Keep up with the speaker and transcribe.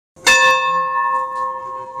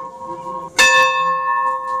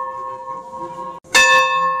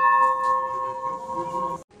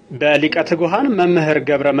በሊቀ ትጉሃን መምህር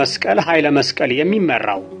ገብረ መስቀል ኃይለ መስቀል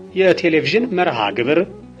የሚመራው የቴሌቪዥን መርሃ ግብር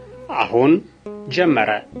አሁን ጀመረ።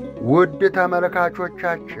 ውድ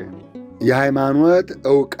ተመልካቾቻችን የሃይማኖት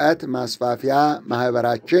ዕውቀት ማስፋፊያ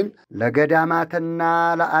ማህበራችን ለገዳማትና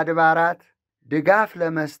ለአድባራት ድጋፍ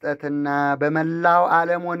ለመስጠትና በመላው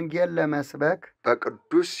ዓለም ወንጌል ለመስበክ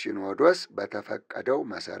በቅዱስ ሲኖዶስ በተፈቀደው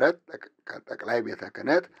መሰረት ከጠቅላይ ቤተ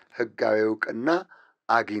ክህነት ሕጋዊ ዕውቅና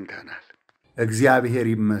አግኝተናል። እግዚአብሔር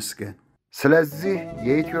ይመስገን። ስለዚህ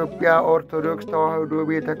የኢትዮጵያ ኦርቶዶክስ ተዋህዶ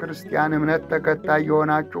ቤተክርስቲያን እምነት ተከታይ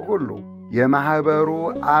የሆናችሁ ሁሉ የማህበሩ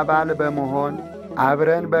አባል በመሆን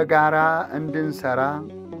አብረን በጋራ እንድንሰራ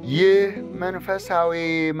ይህ መንፈሳዊ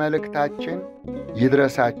መልእክታችን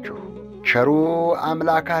ይድረሳችሁ። ቸሩ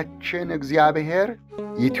አምላካችን እግዚአብሔር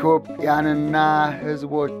ኢትዮጵያንና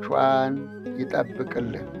ሕዝቦቿን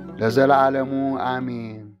ይጠብቅልን ለዘላለሙ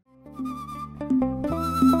አሜን።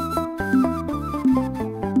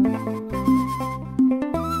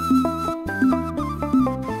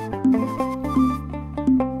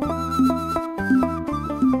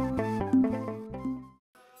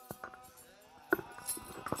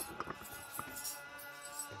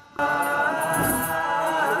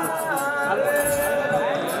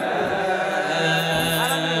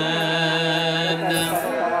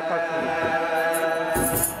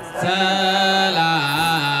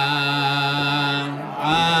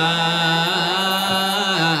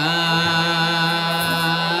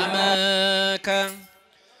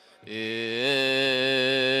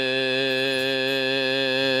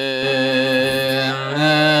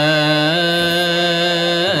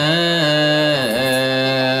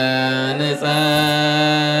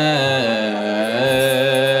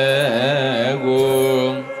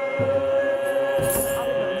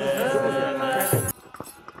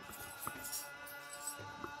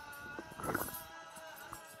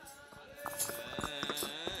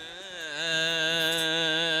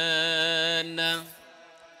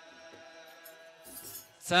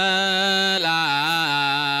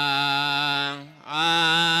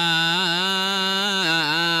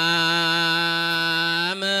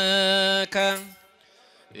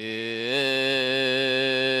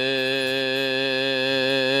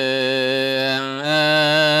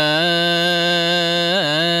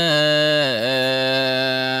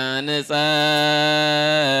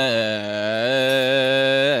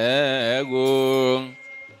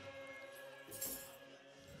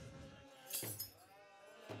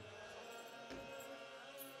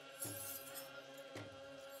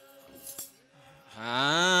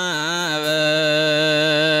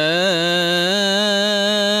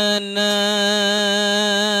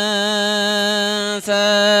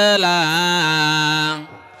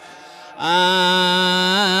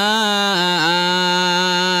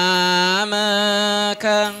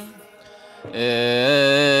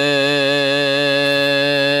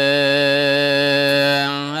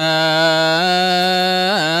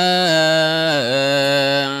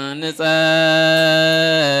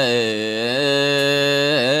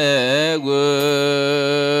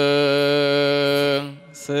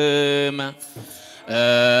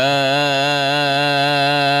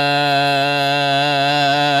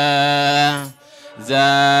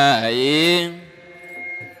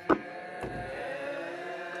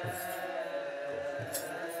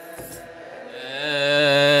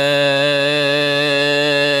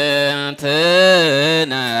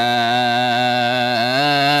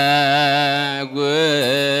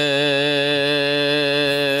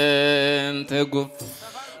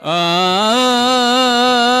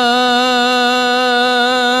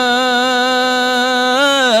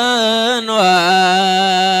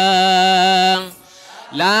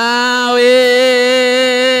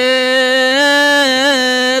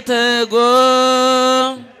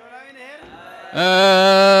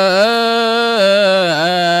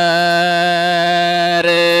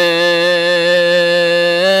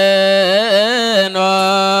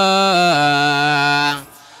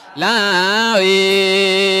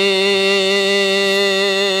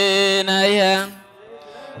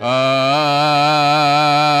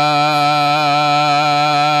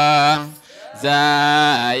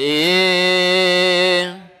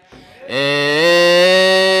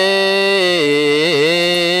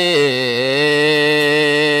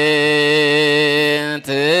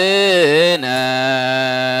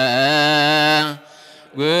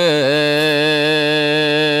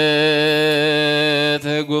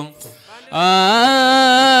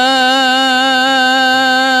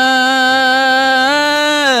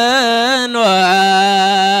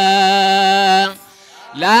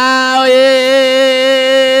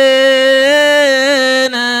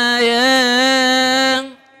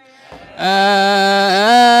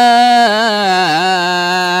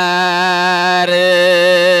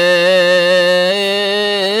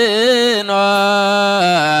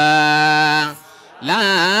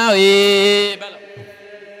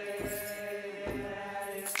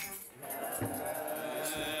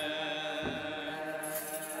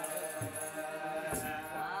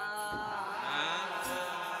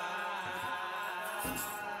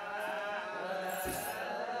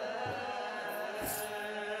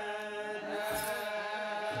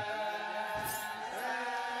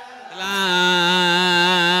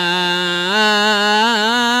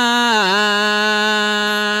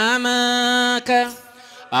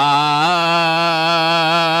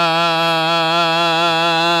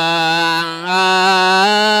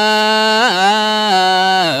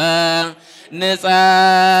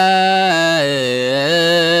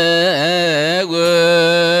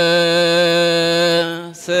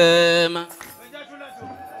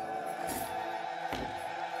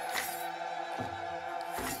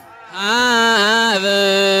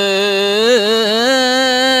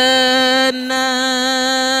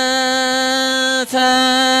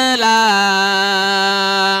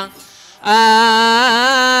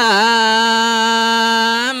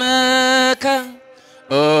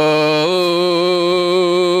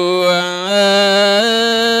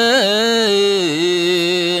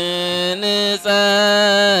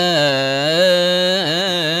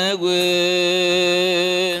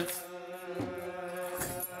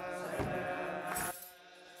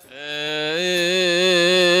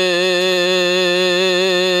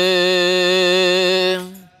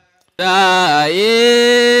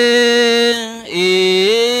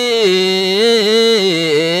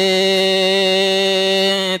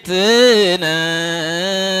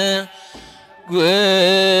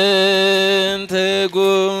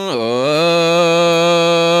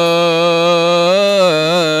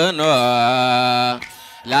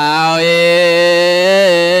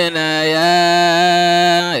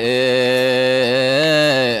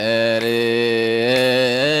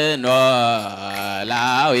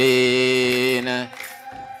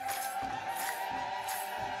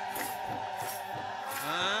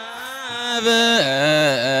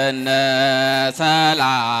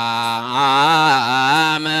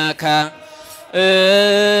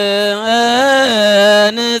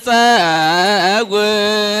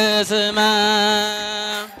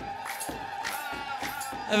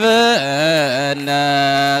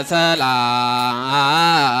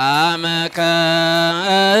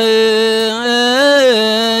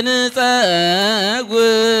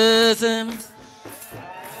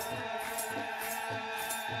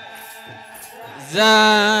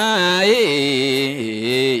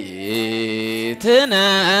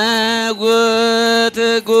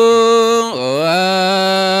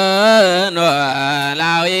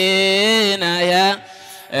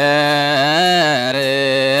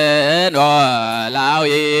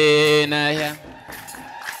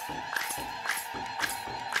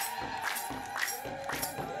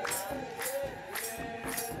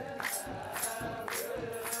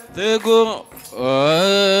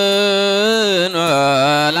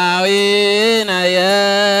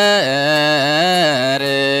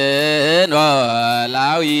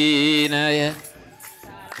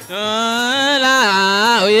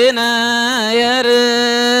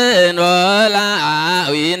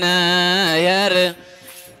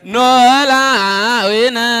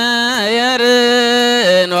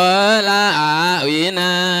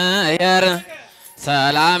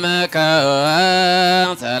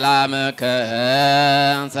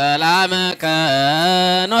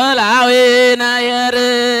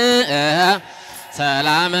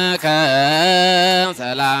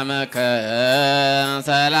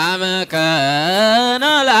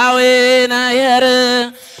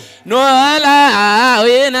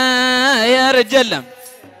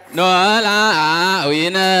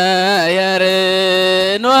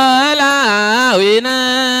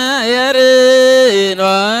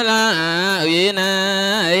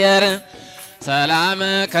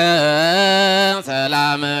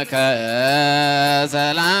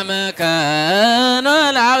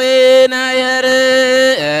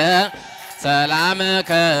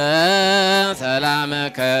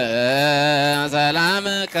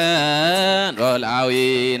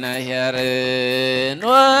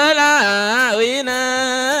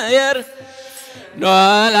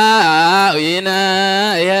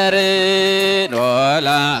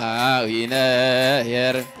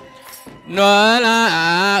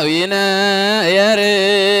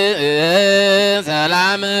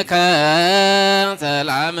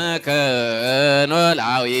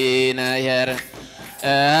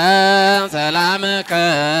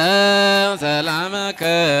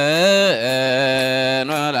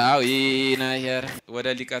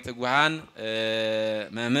 ሊቀትጓን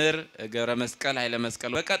መምህር ገብረመስቀል ኃይለ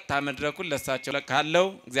መስቀል በቀጥታ መድረኩን ለሳቸው ለካለው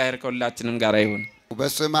እግዚአብሔር ከሁላችንም ጋር ይሁን።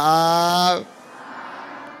 በስመ አብ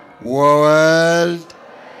ወወልድ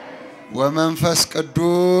ወመንፈስ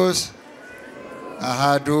ቅዱስ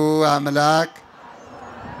አሐዱ አምላክ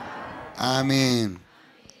አሜን።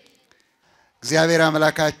 እግዚአብሔር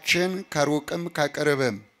አምላካችን ከሩቅም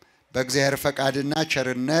ከቅርብም በእግዚአብሔር ፈቃድና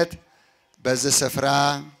ቸርነት በዚህ ስፍራ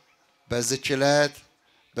በዚህ ችለት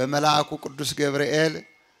በመልአኩ ቅዱስ ገብርኤል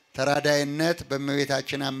ተራዳይነት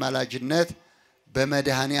በእመቤታችን አማላጅነት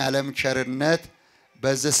በመድኃኔ ዓለም ቸርነት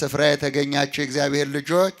በዚህ ስፍራ የተገኛችሁ እግዚአብሔር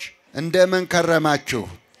ልጆች እንደምን ከረማችሁ?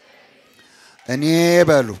 እኔ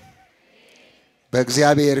በሉ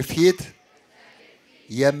በእግዚአብሔር ፊት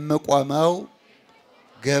የምቆመው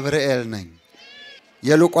ገብርኤል ነኝ።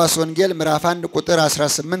 የሉቃስ ወንጌል ምዕራፍ 1 ቁጥር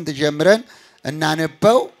 18 ጀምረን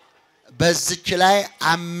እናነበው። በዚች ላይ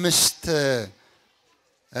 5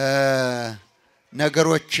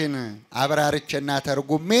 ነገሮችን አብራርቼና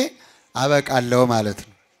ተርጉሜ አበቃለሁ ማለት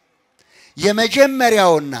ነው።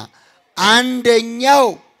 የመጀመሪያውና አንደኛው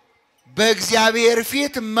በእግዚአብሔር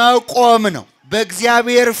ፊት መቆም ነው።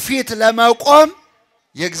 በእግዚአብሔር ፊት ለመቆም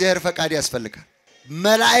የእግዚአብሔር ፈቃድ ያስፈልጋል።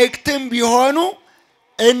 መላእክትም ቢሆኑ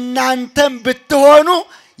እናንተም ብትሆኑ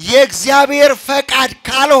የእግዚአብሔር ፈቃድ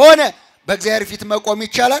ካልሆነ በእግዚአብሔር ፊት መቆም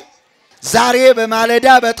ይቻላል? ዛሬ በማለዳ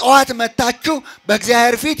በጠዋት መጣችሁ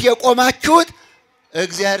በእግዚአብሔር ፊት የቆማችሁት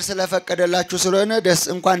እግዚአብሔር ስለፈቀደላችሁ ስለሆነ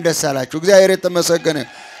እንኳን ደስ አላችሁ። እግዚአብሔር የተመሰገነ።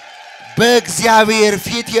 በእግዚአብሔር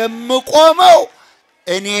ፊት የምቆመው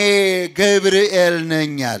እኔ ገብርኤል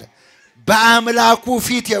ነኝ አለ። በአምላኩ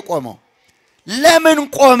ፊት የቆመው ለምን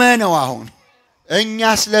ቆመ ነው? አሁን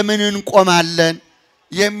እኛስ ለምን እንቆማለን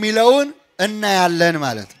የሚለውን እናያለን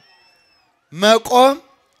ማለት ነው። መቆም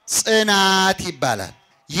ጽናት ይባላል።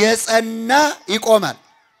 የጸና ይቆማል።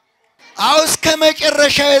 አው እስከ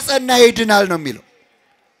መጨረሻው የጸና ይድናል ነው የሚለው።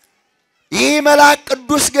 ይህ መልአክ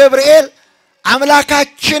ቅዱስ ገብርኤል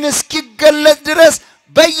አምላካችን እስኪገለጽ ድረስ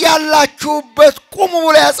በያላችሁበት ቁሙ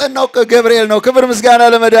ብሎ ያጸናው ገብርኤል ነው። ክብር ምስጋና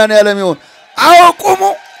ለመድኃኔዓለም ይሁን። አው ቁሙ።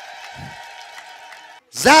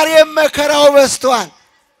 ዛሬም መከራው በዝቷል።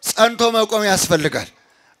 ጸንቶ መቆም ያስፈልጋል።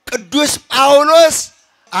 ቅዱስ ጳውሎስ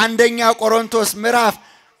አንደኛ ቆሮንቶስ ምዕራፍ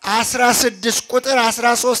 16 ቁጥር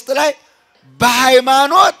 13 ላይ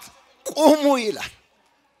በሃይማኖት ቁሙ ይላል።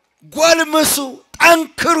 ጎልምሱ፣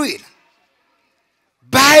 ጠንክሩ ይላል።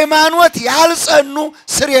 በሃይማኖት ያልጸኑ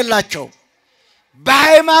ስር የላቸው።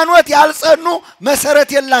 በሃይማኖት ያልጸኑ መሰረት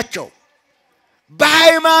የላቸው።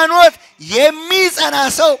 በሃይማኖት የሚጸና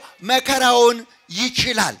ሰው መከራውን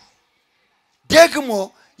ይችላል። ደግሞ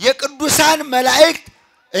የቅዱሳን መላእክት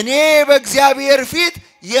እኔ በእግዚአብሔር ፊት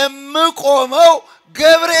የምቆመው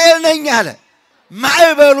ገብርኤል ነኝ አለ።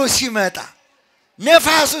 ማዕበሉ ሲመጣ፣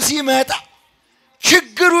 ነፋሱ ሲመጣ፣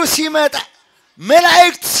 ችግሩ ሲመጣ፣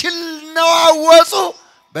 መላእክት ሲነዋወጹ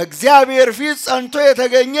በእግዚአብሔር ፊት ጸንቶ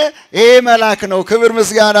የተገኘ ይሄ መልአክ ነው። ክብር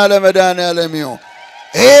ምስጋና ለመድኃኔዓለም ይሁን።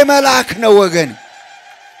 ይሄ መልአክ ነው ወገን።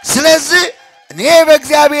 ስለዚህ እኔ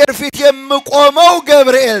በእግዚአብሔር ፊት የምቆመው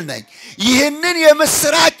ገብርኤል ነኝ። ይህንን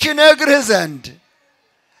የምስራች ነግርህ ዘንድ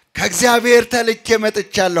ከእግዚአብሔር ተልኬ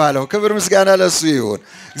መጥቻለሁ አለው። ክብር ምስጋና ለሱ ይሁን።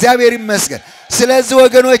 እግዚአብሔር ይመስገን። ስለዚህ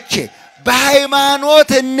ወገኖቼ በሃይማኖት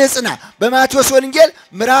እንጽና። በማቴዎስ ወንጌል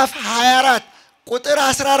ምዕራፍ 24 ቁጥር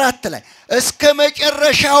 14 ላይ እስከ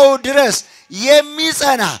መጨረሻው ድረስ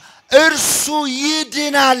የሚጸና እርሱ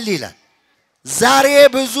ይድናል ይላል። ዛሬ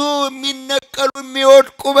ብዙ የሚነቀሉ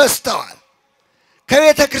የሚወድቁ በስተዋል።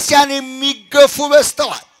 ከቤተ ክርስቲያን የሚገፉ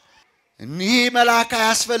በስተዋል። እኒህ መልአክ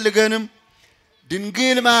አያስፈልገንም።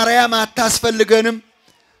 ድንግል ማርያም አታስፈልገንም።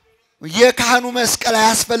 የካህኑ መስቀል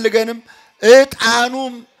አያስፈልገንም።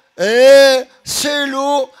 ዕጣኑም ስዕሉ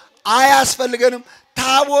አያስፈልገንም።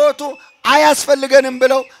 ታቦቱ አያስፈልገንም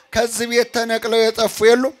ብለው ከዚህ ቤት ተነቅለው የጠፉ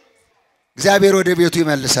የሉ። እግዚአብሔር ወደ ቤቱ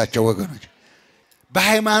ይመልሳቸው ወገኖች።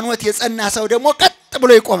 በሃይማኖት የጸና ሰው ደግሞ ቀጥ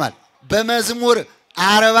ብሎ ይቆማል። በመዝሙር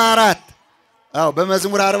 44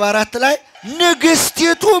 በመዝሙር 44 ላይ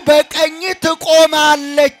ንግስቲቱ በቀኝ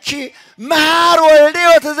ትቆማለች መሐር ወልዴ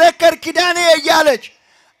ወተዘከር ኪዳኔ እያለች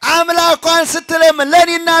አምላኳን ስትለምን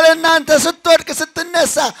ለኔና ለናንተ ስትወድቅ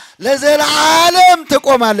ስትነሳ ለዘላለም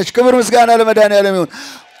ትቆማለች። ክብር ምስጋና ለመድኃኔዓለም ይሁን።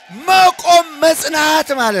 መቆም መጽናት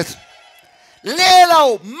ማለት ነው። ሌላው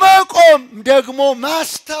መቆም ደግሞ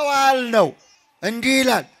ማስተዋል ነው። እንዲህ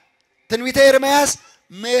ይላል ትንቢተ ኤርምያስ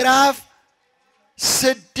ምዕራፍ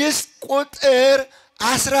 6 ቁጥር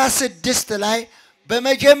 16 ላይ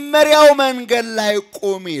በመጀመሪያው መንገድ ላይ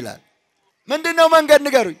ቁም ይላል። ምንድነው መንገድ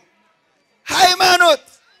ንገሩኝ?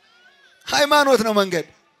 ሃይማኖት ነው መንገድ።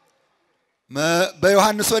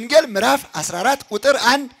 በዮሐንስ ወንጌል ምዕራፍ 14 ቁጥር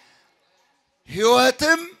 1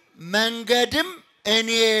 ሕይወትም መንገድም እኔ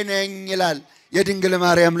ነኝ ይላል የድንግል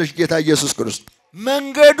ማርያም ልጅ ጌታ ኢየሱስ ክርስቶስ።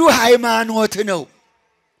 መንገዱ ሃይማኖት ነው።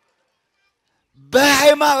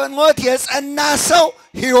 በሃይማኖት የጸና ሰው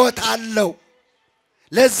ሕይወት አለው።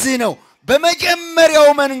 ለዚህ ነው በመጀመሪያው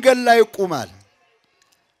መንገድ ላይ ቁማል።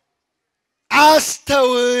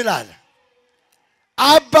 አስተውል አለ።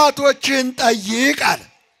 አባቶችን ጠይቅ አለ።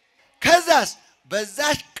 ከዛስ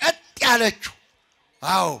በዛች ቀጥ ያለችው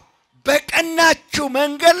አዎ በቀናችሁ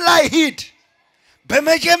መንገድ ላይ ሂድ፣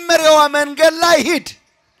 በመጀመሪያዋ መንገድ ላይ ሂድ፣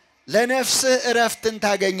 ለነፍስህ እረፍትን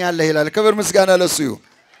ታገኛለህ ይላል። ክብር ምስጋና ለሱ ይሁን።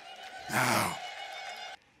 አዎ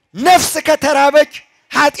ነፍስ ከተራበች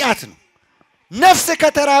ኃጢአት ነው። ነፍስ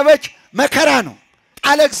ከተራበች መከራ ነው።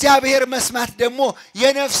 ቃለ እግዚአብሔር መስማት ደግሞ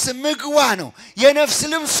የነፍስ ምግቧ ነው፣ የነፍስ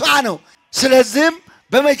ልብሷ ነው። ስለዚህም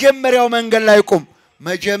በመጀመሪያው መንገድ ላይ ቁም።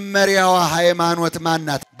 መጀመሪያዋ ሃይማኖት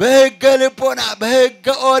ማናት? በሕገ ልቦና፣ በሕገ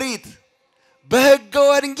ኦሪት፣ በሕገ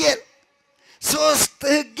ወንጌል ሶስት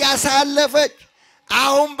ሕግ ያሳለፈች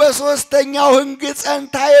አሁን በሶስተኛው ሕግ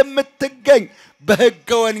ጸንታ የምትገኝ በሕገ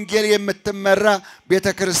ወንጌል የምትመራ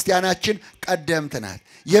ቤተክርስቲያናችን ቀደምት ናት።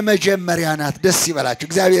 የመጀመሪያ ናት። ደስ ይበላችሁ፣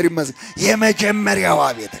 እግዚአብሔር ይመስገን። የመጀመሪያዋ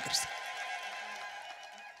ቤተክርስቲያን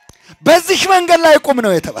በዚህ መንገድ ላይ ቁም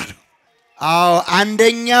ነው የተባለው። አዎ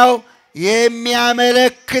አንደኛው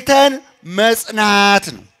የሚያመለክተን መጽናት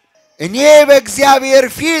ነው። እኔ በእግዚአብሔር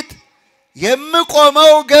ፊት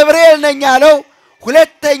የምቆመው ገብርኤል ነኝ ያለው።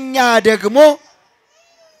 ሁለተኛ ደግሞ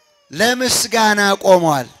ለምስጋና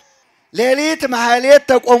ቆሟል። ሌሊት ማህሌት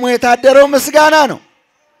ተቆሞ የታደረው ምስጋና ነው።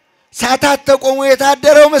 ሳታት ተቆሞ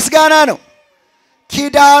የታደረው ምስጋና ነው።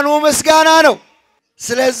 ኪዳኑ ምስጋና ነው።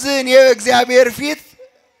 ስለዚህ እኔ በእግዚአብሔር ፊት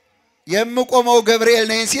የምቆመው ገብርኤል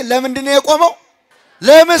ነኝ ሲል ለምንድን ነው የቆመው?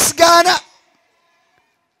 ለምስጋና።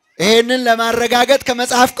 ይሄንን ለማረጋገጥ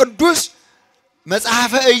ከመጽሐፍ ቅዱስ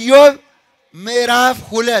መጽሐፈ ኢዮብ ምዕራፍ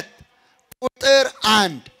 2 ቁጥር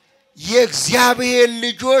 1 የእግዚአብሔር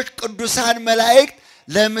ልጆች ቅዱሳን መላእክት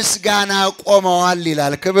ለምስጋና ቆመዋል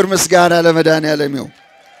ይላል። ክብር ምስጋና ለመድኃኔዓለም ይሁን።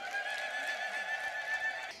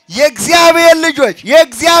 የእግዚአብሔር ልጆች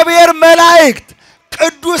የእግዚአብሔር መላእክት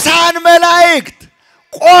ቅዱሳን መላእክት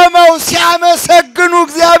ቆመው ሲያመሰግኑ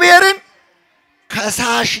እግዚአብሔርን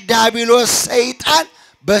ከሳሽ ዲያብሎስ ሰይጣን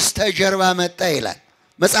በስተጀርባ መጣ ይላል።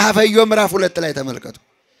 መጽሐፈ ኢዮብ ምዕራፍ 2 ላይ ተመልከቱ።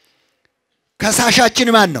 ከሳሻችን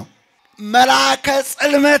ማን ነው? መልአከ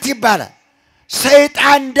ጽልመት ይባላል።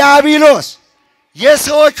 ሰይጣን ዲያብሎስ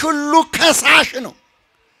የሰዎች ሁሉ ከሳሽ ነው።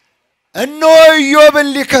 እነሆ ኢዮብን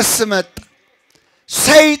ሊከስ መጣ።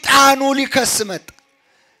 ሰይጣኑ ሊከስ መጣ።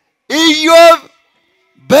 ኢዮብ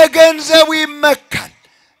በገንዘቡ ይመካል።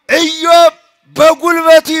 ኢዮብ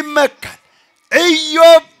በጉልበቱ ይመካል።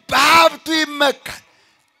 ኢዮብ በሀብቱ ይመካል።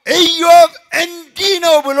 ኢዮብ እንዲህ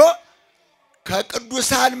ነው ብሎ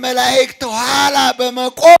ከቅዱሳን መላእክት ኋላ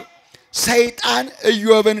በመቆም ሰይጣን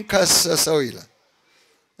ኢዮብን ከሰሰው ይላል።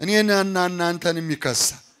 እኔና እናንተን የሚከሳ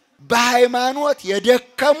በሃይማኖት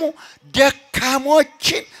የደከሙ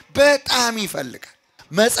ደካሞችን በጣም ይፈልጋል።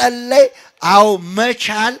 መጸለይ አው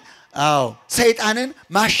መቻል አው ሰይጣንን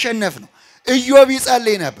ማሸነፍ ነው። ኢዮብ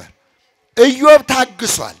ይጸልይ ነበር። ኢዮብ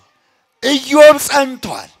ታግሷል። ኢዮብ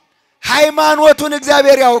ጸንቷል። ሃይማኖቱን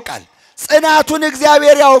እግዚአብሔር ያውቃል። ጽናቱን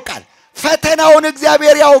እግዚአብሔር ያውቃል። ፈተናውን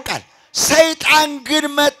እግዚአብሔር ያውቃል። ሰይጣን ግን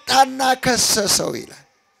መጣና ከሰሰው ይላል።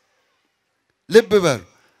 ልብ በሉ።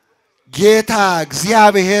 ጌታ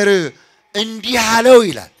እግዚአብሔር እንዲህ አለው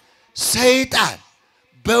ይላል። ሰይጣን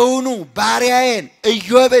በውኑ ባሪያዬን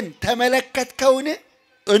ኢዮብን ተመለከትከውን?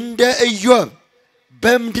 እንደ ኢዮብ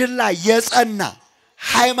በምድር ላይ የጸና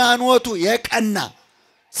ሃይማኖቱ የቀና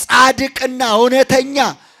ጻድቅና እውነተኛ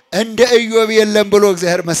እንደ ኢዮብ የለም ብሎ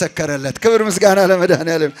እግዚአብሔር መሰከረለት። ክብር ምስጋና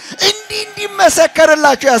ለመድኃኔዓለም። እንዲህ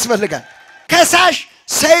መሰከረላችሁ ያስፈልጋል። ከሳሽ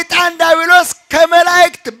ሰይጣን ዲያብሎስ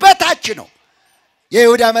ከመላእክት በታች ነው።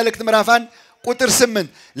 የይሁዳ መልእክት ምዕራፍ 1 ቁጥር 8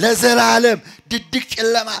 ለዘላለም ድቅድቅ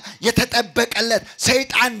ጨለማ የተጠበቀለት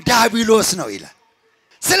ሰይጣን ዲያብሎስ ነው ይላል።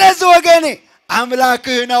 ስለዚህ ወገኔ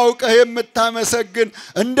አምላክህን አውቀህ የምታመሰግን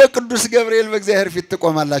እንደ ቅዱስ ገብርኤል በእግዚአብሔር ፊት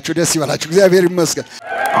ትቆማላችሁ። ደስ ይበላችሁ። እግዚአብሔር ይመስገን።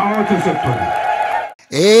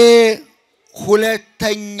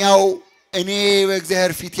 ሁለተኛው እኔ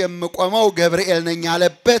በእግዚአብሔር ፊት የምቆመው ገብርኤል ነኝ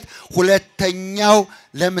ያለበት ሁለተኛው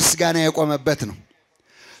ለምስጋና የቆመበት ነው።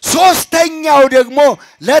 ሶስተኛው ደግሞ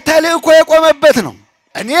ለተልእኮ የቆመበት ነው።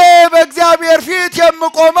 እኔ በእግዚአብሔር ፊት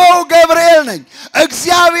የምቆመው ገብርኤል ነኝ።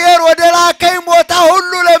 እግዚአብሔር ወደ ላከኝ ቦታ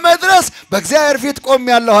ሁሉ ለመድረስ በእግዚአብሔር ፊት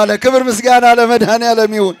ቆሜያለሁ አለ። ክብር ምስጋና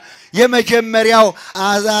ለመድኃኔዓለም ይሁን። የመጀመሪያው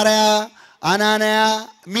አዛርያ፣ አናንያ፣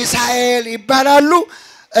 ሚሳኤል ይባላሉ።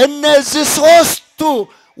 እነዚህ ሶስቱ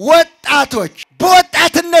ወጣቶች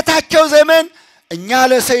በወጣትነታቸው ዘመን እኛ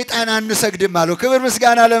ለሰይጣን አንሰግድም አሉ። ክብር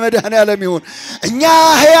ምስጋና ለመድኃኔዓለም ይሁን። እኛ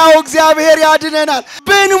ሕያው እግዚአብሔር ያድነናል፣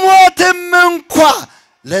 ብንሞትም እንኳ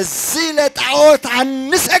ለዚህ ለጣዖት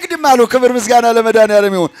አንሰግድም አሉ። ክብር ምስጋና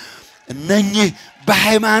ለመድኃኔዓለም ይሁን። እነኚህ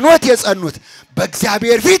በሃይማኖት የጸኑት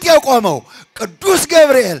በእግዚአብሔር ፊት የቆመው ቅዱስ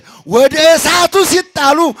ገብርኤል ወደ እሳቱ ሲጣሉ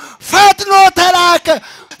እያሉ ፈጥኖ ተላከ።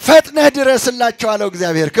 ፈጥነህ ድረስላቸው አለው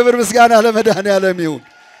እግዚአብሔር። ክብር ምስጋና ለመድኃኔዓለም ይሁን።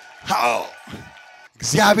 አዎ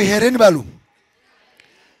እግዚአብሔርን በሉ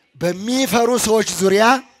በሚፈሩ ሰዎች ዙሪያ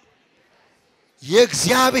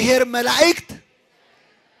የእግዚአብሔር መላእክት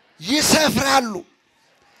ይሰፍራሉ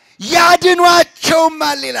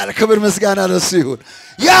ያድኗቸውማል ይላል። ክብር ምስጋና ለሱ ይሁን።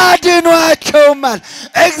 ያድኗቸውማል።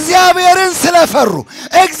 እግዚአብሔርን ስለፈሩ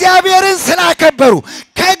እግዚአብሔርን ስላከበሩ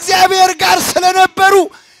ከእግዚአብሔር ጋር ስለነበሩ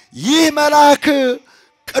ይህ መልአክ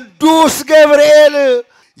ቅዱስ ገብርኤል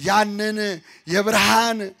ያንን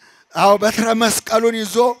የብርሃን በትረ መስቀሉን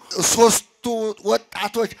ይዞ ሶስቱ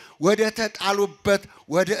ወጣቶች ወደ ተጣሉበት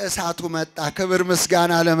ወደ እሳቱ መጣ። ክብር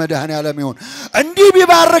ምስጋና ለመድኃኔዓለም ይሁን። እንዲህ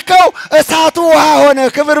ቢባርከው እሳቱ ውሃ ሆነ።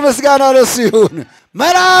 ክብር ምስጋና ለሱ ይሁን።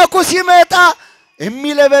 መልአኩ ሲመጣ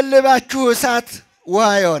የሚለበልባችሁ እሳት ውሃ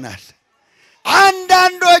ይሆናል።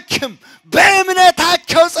 አንዳንዶችም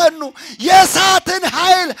በእምነታቸው ጸኑ፣ የእሳትን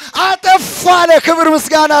ኃይል አጠፉ አለ። ክብር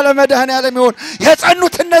ምስጋና ለመድኃኔዓለም ይሁን።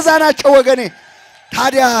 የጸኑት እነዛ ናቸው ወገኔ።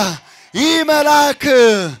 ታዲያ ይህ መልአክ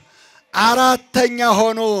አራተኛ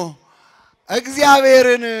ሆኖ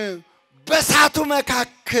እግዚአብሔርን በእሳቱ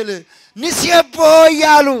መካከል ንሴብሖ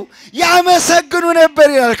እያሉ ያመሰግኑ ነበር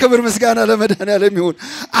ይላል። ክብር ምስጋና ለመድኃኔዓለም ይሁን።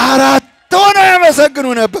 አራት ሆነው ያመሰግኑ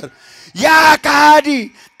ነበር። ያ ከሃዲ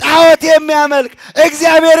ጣዖት የሚያመልክ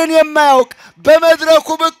እግዚአብሔርን የማያውቅ በመድረኩ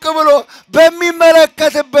ብቅ ብሎ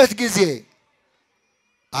በሚመለከትበት ጊዜ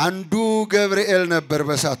አንዱ ገብርኤል ነበር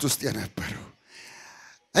በእሳት ውስጥ የነበረው።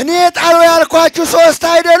 እኔ ጣሉ ያልኳችሁ ሶስት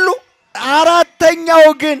አይደሉ? አራተኛው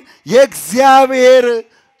ግን የእግዚአብሔር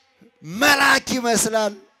መልአክ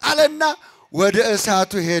ይመስላል አለና ወደ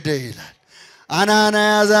እሳቱ ሄደ ይላል።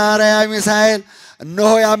 አናንያ አዛርያ ሚሳኤል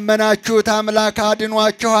እነሆ ያመናችሁት አምላክ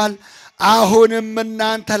አድኗችኋል፣ አሁንም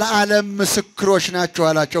እናንተ ለዓለም ምስክሮች ናችሁ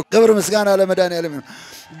አላቸው። ክብር ምስጋና ለመድኃኔዓለም ይሁን።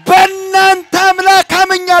 በእናንተ አምላክ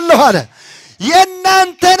አምኛለሁ አለ።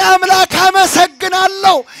 የእናንተን አምላክ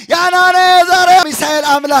አመሰግናለሁ። የአናንያ አዛርያ ሚሳኤል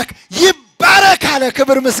አምላክ ይባረክ አለ።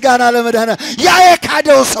 ክብር ምስጋና ለመድኃኔዓለም። ያ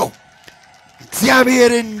የካደው ሰው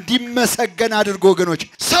እግዚአብሔር እንዲመሰገን አድርጎ ወገኖች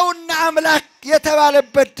ሰውና አምላክ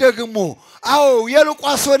የተባለበት ደግሞ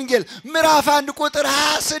የሉቃስ ወንጌል ምዕራፍ 1 ቁጥር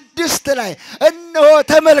 26 ላይ እነሆ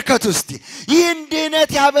ተመልከቱ እስቲ። ይህን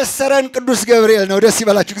ድነት ያበሰረን ቅዱስ ገብርኤል ነው። ደስ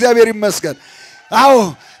ይበላችሁ፣ እግዚአብሔር ይመስገን።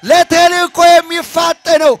 ለተልእኮ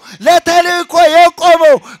የሚፋጠነው ለተልእኮ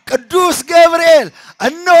የቆመው ቅዱስ ገብርኤል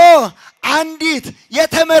እነሆ አንዲት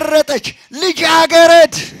የተመረጠች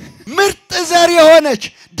ልጃገረድ ምርጥ ዘር የሆነች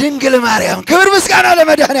ድንግል ማርያም ክብር ምስጋና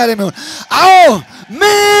ለመድኃኔዓለም ይሁን።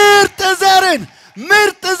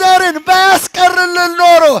 ምርጥ ዘርን ባያስቀርልን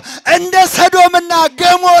ኖሮ እንደ ሰዶምና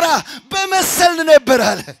ገሞራ በመሰልን ነበር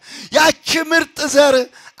አለ። ያቺ ምርጥ ዘር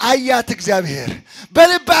አያት እግዚአብሔር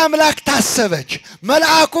በልበ አምላክ ታሰበች።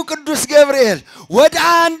 መልአኩ ቅዱስ ገብርኤል ወደ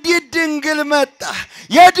አንዲት ድንግል መጣ።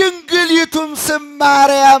 የድንግሊቱም ስም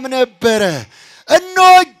ማርያም ነበረ። እነሆ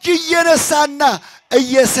እጅ እየነሳና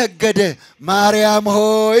እየሰገደ ማርያም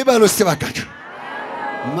ሆይ በሉ እስቲ ባካችሁ።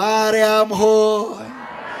 ማርያም ሆይ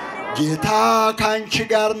ጌታ ካንቺ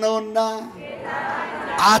ጋር ነውና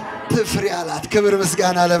አትፍሪ አላት። ክብር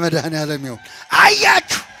ምስጋና ለመድኃኔዓለም ይሁን።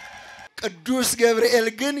 አያችሁ ቅዱስ ገብርኤል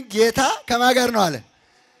ግን ጌታ ከማን ጋር ነው አለ?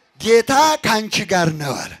 ጌታ ካንቺ ጋር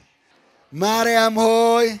ነው አለ። ማርያም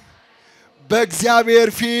ሆይ በእግዚአብሔር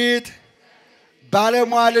ፊት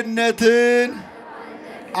ባለሟልነትን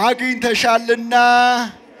አግኝተሻልና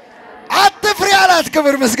አትፍሪ አላት።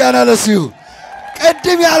 ክብር ምስጋና ለሱ ይሁን።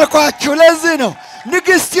 ቅድም ያልኳችሁ ለዚህ ነው።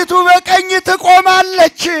 ንግስቲቱ በቀኝ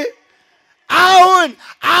ትቆማለች። አሁን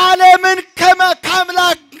ዓለምን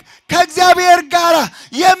ከአምላክ ከእግዚአብሔር ጋር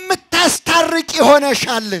የምታስታርቅ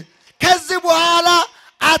ይሆነሻል። ከዚህ በኋላ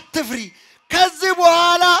አትፍሪ። ከዚህ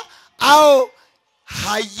በኋላ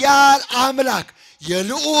ኃያል አምላክ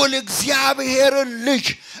የልዑል እግዚአብሔርን ልጅ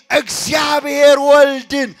እግዚአብሔር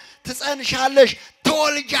ወልድን ትጸንሻለሽ፣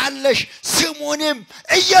 ትወልጃለሽ፣ ስሙንም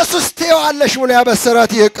ኢየሱስ ትይዋለሽ ብሎ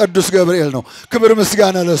ያበሰራት ይህ ቅዱስ ገብርኤል ነው። ክብር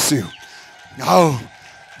ምስጋና ለሱ ይሁን።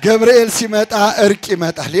 ገብርኤል ሲመጣ እርቅ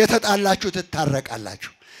ይመጣል። የተጣላችሁ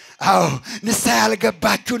ትታረቃላችሁ። ንስሐ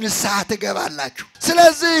ያልገባችሁ ንስሐ ትገባላችሁ።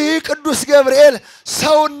 ስለዚህ ቅዱስ ገብርኤል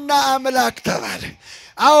ሰውና አምላክ ተባለ።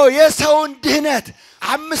 የሰውን ድህነት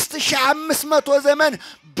 5500 ዘመን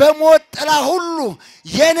በሞት ጥላ ሁሉ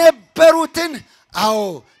የነበሩትን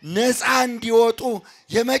ነፃ እንዲወጡ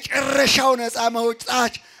የመጨረሻው ነፃ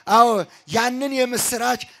መውጣት ያንን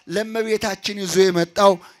የምስራች ለእመቤታችን ይዞ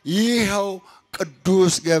የመጣው ይኸው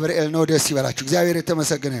ቅዱስ ገብርኤል ነው። ደስ ይበላችሁ፣ እግዚአብሔር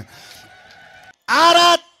የተመሰገነ ይሁን።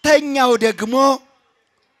 አራተኛው ደግሞ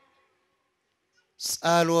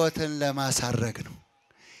ጸሎትን ለማሳረግ ነው።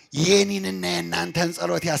 የኔንና የናንተን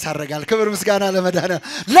ጸሎት ያሳረጋል ክብር ምስጋና ለመድኃኒዓለም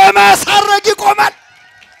ለማሳረግ ይቆማል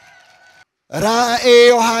ራእየ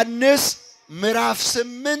ዮሐንስ ምዕራፍ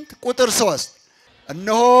 8 ቁጥር 3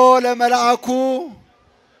 እነሆ ለመላእኩ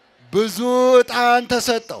ብዙ ዕጣን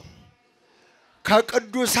ተሰጠው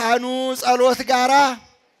ከቅዱሳኑ ጸሎት ጋራ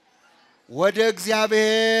ወደ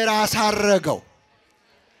እግዚአብሔር አሳረገው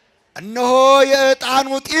እነሆ የዕጣኑ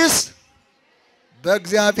ጢስ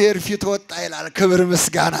በእግዚአብሔር ፊት ወጣ ይላል ክብር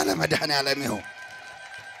ምስጋና ለመድኃኒዓለም ይሁን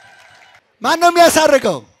ማን ነው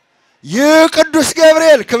የሚያሳርገው የቅዱስ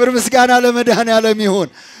ገብርኤል ክብር ምስጋና ለመድኃኒዓለም ይሁን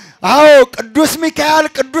አዎ ቅዱስ ሚካኤል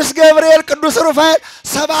ቅዱስ ገብርኤል ቅዱስ ሩፋኤል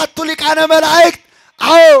ሰባቱ ሊቃነ መላእክት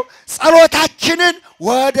አዎ ጸሎታችንን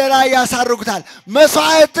ወደ ላይ ያሳርጉታል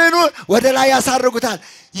መስዋዕትን ወደ ላይ ያሳርጉታል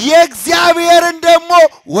የእግዚአብሔርን ደግሞ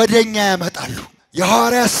ወደኛ ያመጣሉ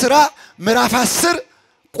የሐዋርያት ሥራ ምዕራፍ 10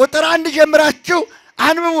 ቁጥር 1 ጀምራችሁ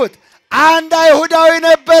አንብቡት አንድ አይሁዳዊ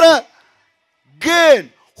ነበረ ግን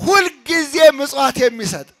ሁሉ ጊዜ ምጽዋት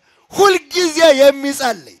የሚሰጥ ሁሉ ጊዜ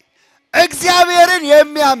የሚጸልይ እግዚአብሔርን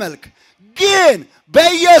የሚያመልክ ግን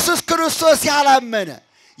በኢየሱስ ክርስቶስ ያላመነ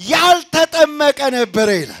ያልተጠመቀ ነበር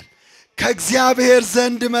ይላል ከእግዚአብሔር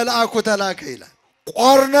ዘንድ መልአኩ ተላከ ይላል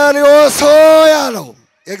ቆርኔሌዎስ ያለው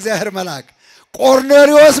የእግዚአብሔር መልአክ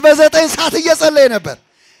ቆርኔሌዎስ በ9 ሰዓት እየጸለየ ነበር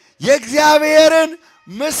የእግዚአብሔርን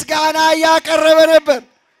ምስጋና ያቀረበ ነበር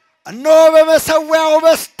እነሆ በመሰዊያው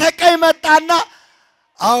በስተቀኝ መጣና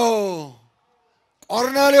አዎ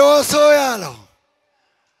ቆርኔሌዎስ ያለው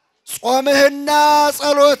ጾምህና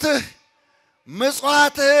ጸሎትህ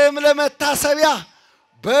ምጽዋትህም ለመታሰቢያ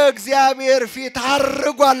በእግዚአብሔር ፊት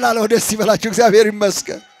አርጓል አለው ደስ ይበላችሁ እግዚአብሔር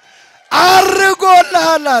ይመስገን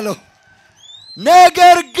አርጎልሃል አለው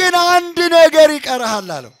ነገር ግን አንድ ነገር ይቀርሃል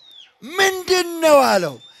አለው ምንድነው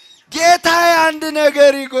አለው ጌታዬ አንድ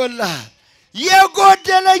ነገር ይጎልሃል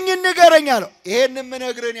የጎደለኝ ንገረኝ አለው ይሄንን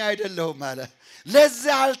ምነግርህ አይደለሁም አለ ለዛ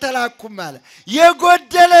አልተላኩም አለ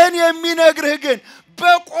የጎደለህን የሚነግርህ ግን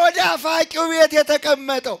በቆዳ ፋቂው ቤት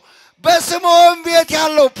የተቀመጠው በስምዖን ቤት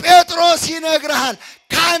ያለው ጴጥሮስ ይነግርሃል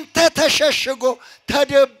ካንተ ተሸሽጎ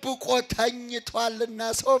ተደብቆ ተኝቷልና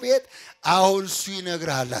ሰው ቤት አሁን እሱ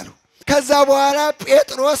ይነግርሃል አለው ከዛ በኋላ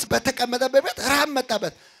ጴጥሮስ በተቀመጠበት ቤት ረሃብ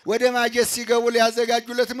መጣበት ወደ ማጀት ሲገቡ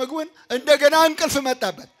ሊያዘጋጁለት ምግቡን እንደገና እንቅልፍ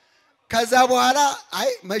መጣበት ከዛ በኋላ አይ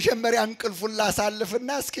መጀመሪያ እንቅልፉን ላሳልፍና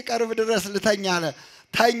እስኪቀርብ ድረስ ልተኛ አለ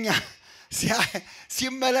ተኛ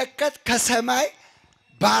ሲመለከት ከሰማይ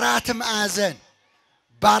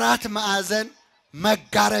በአራት ማዕዘን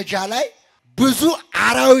መጋረጃ ላይ ብዙ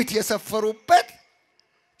አራዊት የሰፈሩበት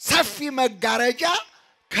ሰፊ መጋረጃ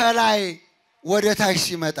ከላይ ወደ ታች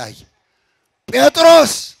ሲመጣይ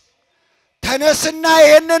ጴጥሮስ ተነስና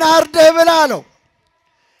ይሄንን አርደህ ብላ አለው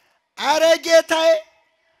አረ ጌታዬ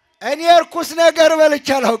እኔ እርኩስ ነገር በልቼ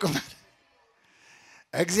አላውቅም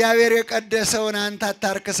እግዚአብሔር የቀደሰውን አንተ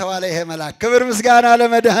አታርክሰው አለ ይሄ መልአክ ክብር ምስጋና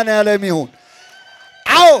ለመድኃኒዓለም ይሁን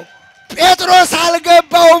አዎ ጴጥሮስ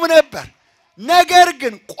አልገባውም ነበር ነገር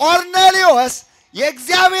ግን ቆርኔሌዎስ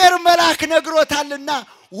የእግዚአብሔር መልአክ ነግሮታልና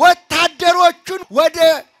ወታደሮቹን ወደ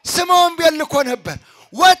ስምዖን ቤት ልኮ ነበር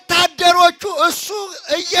ወታደሮቹ እሱ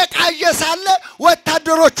እየቃየ ሳለ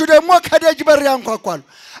ወታደሮቹ ደግሞ ከደጅ በር ያንኳኳሉ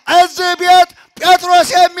እዚህ ቤት ጴጥሮስ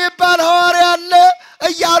የሚባል ሐዋርያ አለ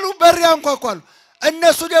እያሉ በር ያንኳኳሉ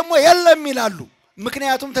እነሱ ደግሞ የለም ይላሉ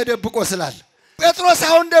ምክንያቱም ተደብቆ ስላለ ጴጥሮስ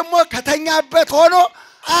አሁን ደግሞ ከተኛበት ሆኖ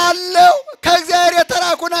አለው ከእግዚአብሔር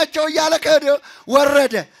የተላኩ ናቸው እያለ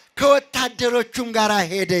ወረደ ከወታደሮቹም ጋር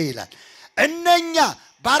ሄደ ይላል እነኛ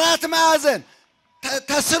በአራት ማዕዘን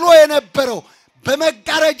ተስሎ የነበረው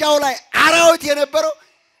በመጋረጃው ላይ አራዊት የነበረው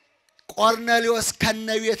ቆርኔሌዎስ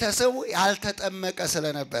ከነቤተሰቡ ያልተጠመቀ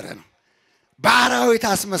ስለነበረ ነው በአራዊት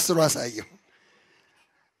አስመስሎ አሳየው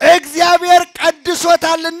እግዚአብሔር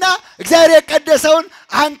ቀድሶታልና እግዚአብሔር የቀደሰውን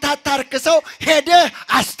አንተ አታርክሰው ሄደህ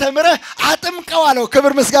አስተምረህ አጥምቀው አለው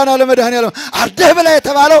ክብር ምስጋና ለመድኃኒዓለም አርደህ ብላ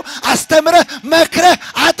የተባለው አስተምረህ መክረህ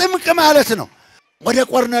አጥምቅ ማለት ነው ወደ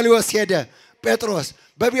ቆርኔሌዎስ ሄደ ጴጥሮስ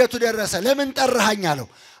በቤቱ ደረሰ ለምን ጠራኸኝ አለው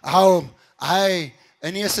አዎ አይ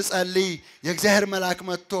እኔ ስጸልይ የእግዚአብሔር መልአክ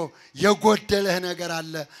መጥቶ የጎደለህ ነገር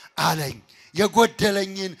አለ አለኝ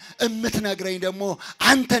የጎደለኝን እምትነግረኝ ደግሞ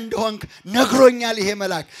አንተ እንደሆንክ ነግሮኛል ይሄ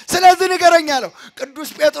መልአክ ስለዚህ ንገረኝ አለው ቅዱስ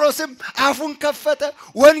ጴጥሮስም አፉን ከፈተ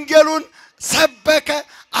ወንጌሉን ሰበከ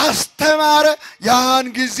አስተማረ ያን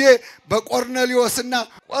ጊዜ በቆርኔሌዎስና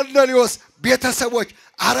ቆርኔሌዎስ ቤተሰቦች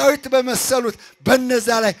አራዊት በመሰሉት በነዛ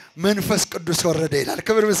ላይ መንፈስ ቅዱስ ወረደ ይላል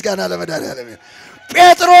ክብር ምስጋና ለመድኃኒዓለም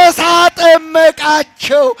ጴጥሮስ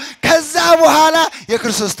አጠመቃቸው ከዛ በኋላ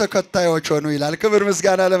የክርስቶስ ተከታዮች ሆኑ ይላል ክብር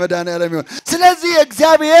ምስጋና ለመድኃኒዓለም ይሁን ስለዚህ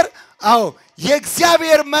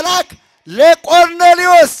የእግዚአብሔር መልአክ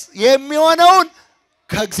ለቆርኔሌዎስ የሚሆነውን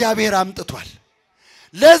ከእግዚአብሔር አምጥቷል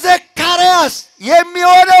ለዘካርያስ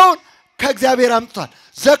የሚሆነውን ከእግዚአብሔር አምጥቷል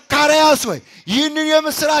ዘካርያስ ሆይ ይህንን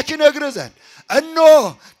የምስራች ነግር ዘንድ እነሆ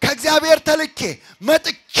ከእግዚአብሔር ተልኬ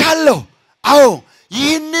መጥቻለሁ አዎ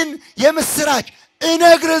ይህንን የምስራች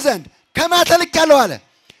እነግር ዘንድ ከማ ተልኬያለሁ አለ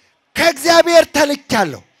ከእግዚአብሔር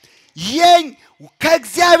ተልኬያለሁ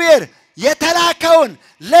ከእግዚአብሔር የተላከውን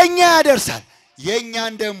ለኛ ያደርሳል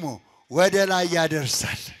የኛን ደግሞ ወደ ላይ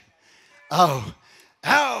ያደርሳል አዎ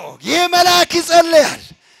ይህ መልአክ ይጸልያል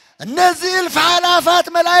እነዚህ እልፍ አእላፋት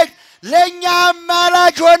መላእክት ለኛ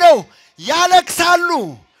አማላጅ ሆነው ያለቅሳሉ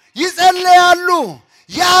ይጸልያሉ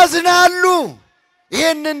ያዝናሉ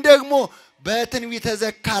ይህንን ደግሞ በትንቢተ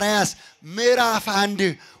ዘካርያስ ምዕራፍ 1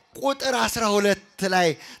 ቁጥር 12 ላይ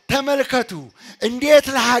ተመልከቱ እንዴት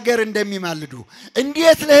ለሀገር እንደሚማልዱ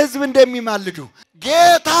እንዴት ለሕዝብ እንደሚማልዱ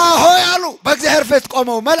ጌታ ሆይ አሉ በእግዚአብሔር ፊት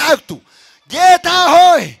ቆመው መላእክቱ ጌታ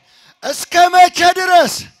ሆይ እስከ መቼ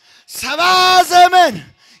ድረስ 70 ዘመን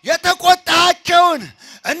የተቆጣቸውን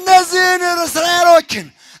እነዚህን እስራኤሎችን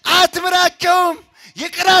አትምራቸውም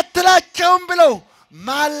ይቅር አትላቸውም ብለው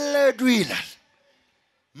ማለዱ ይላል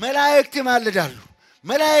መላእክት ይማልዳሉ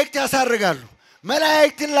መላእክት ያሳርጋሉ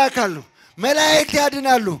መላእክት ይላካሉ መላእክት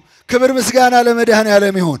ያድናሉ ክብር ምስጋና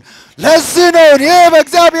ለመድኃኔዓለም ይሁን ለዚህ ነው እኔ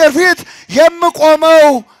በእግዚአብሔር ፊት የምቆመው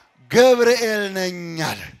ገብርኤል ነኝ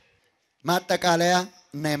አለ ማጠቃለያ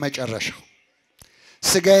እና የመጨረሻው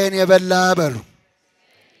ስጋዬን የበላ በሉ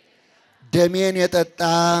ደሜን የጠጣ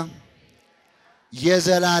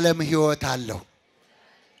የዘላለም ሕይወት አለው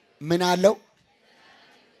ምን አለው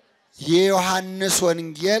የዮሐንስ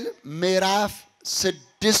ወንጌል ምዕራፍ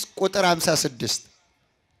 6 ቁጥር 56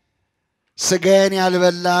 ስጋዬን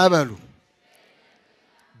ያልበላ በሉ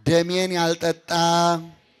ደሜን ያልጠጣ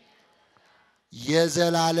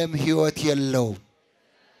የዘላለም ሕይወት የለው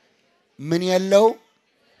ምን የለው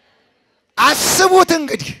አስቡት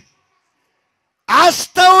እንግዲህ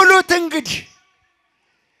አስተውሉት እንግዲህ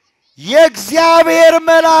የእግዚአብሔር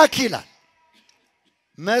መልአክ ይላል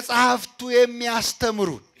መጽሐፍቱ የሚያስተምሩ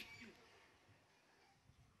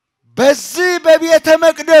በዚህ በቤተ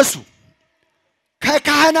መቅደሱ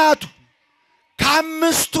ከካህናቱ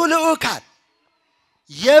ከአምስቱ ልዑካን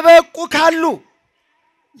የበቁ ካሉ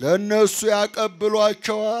ለነሱ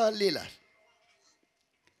ያቀብሏቸዋል ይላል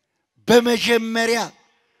በመጀመሪያ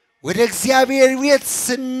ወደ እግዚአብሔር ቤት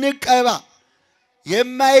ስንቀባ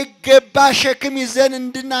የማይገባ ሸክም ይዘን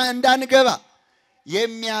እንዳንገባ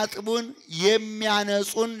የሚያጥቡን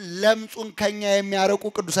የሚያነጹን ለምጹን ከኛ የሚያረቁ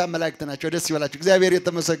ቅዱሳን መላእክት ናቸው ደስ ይበላችሁ እግዚአብሔር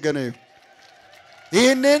የተመሰገነ ይሁን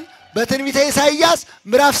ይህንን በትንቢተ ኢሳይያስ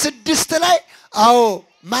ምዕራፍ 6 ላይ አዎ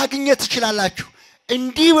ማግኘት ትችላላችሁ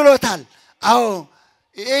እንዲህ ብሎታል አዎ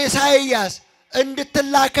ኢሳይያስ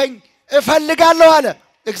እንድትላከኝ እፈልጋለሁ አለ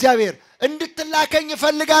እግዚአብሔር እንድትላከኝ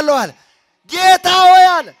እፈልጋለሁ አለ ጌታ ሆይ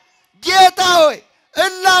አለ ጌታ ሆይ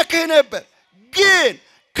እላክህ ነበር ግን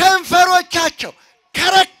ከንፈሮቻቸው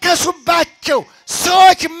ከረከሱባቸው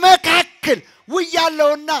ሰዎች መካከል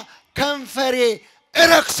ውያለውና ከንፈሬ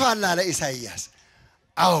እረክሷል አለ ኢሳይያስ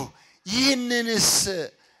አዎ ይህንንስ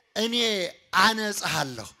እኔ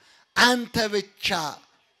አነጻለሁ አንተ ብቻ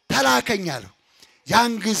ተላከኛለሁ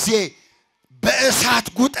ያን ጊዜ በእሳት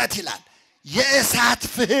ጉጠት ይላል የእሳት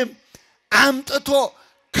ፍህም አምጥቶ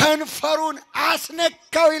ከንፈሩን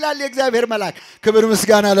አስነካው ይላል የእግዚአብሔር መልአክ ክብር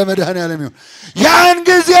ምስጋና ለመድኃኔዓለም ይሁን ያን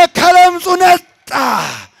ጊዜ ከለምጹ ነጣ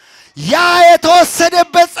ያ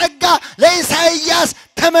የተወሰደበት ጸጋ ለኢሳይያስ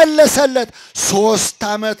ተመለሰለት 3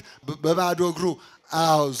 ዓመት በባዶ እግሩ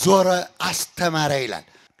ዞረ አስተማረ ይላል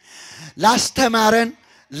ላስተማረን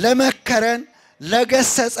ለመከረን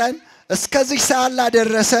ለገሰጸን እስከዚህ ሰዓት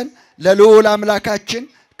ላደረሰን ለልዑል አምላካችን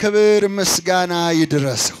ክብር ምስጋና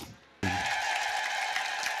ይድረሰው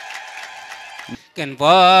ክንፎ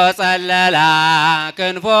ጸለላ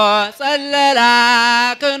ክንፎ ጸለላ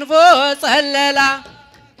ክንፎ ጸለላ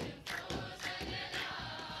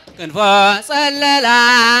ክንፎ ጸለላ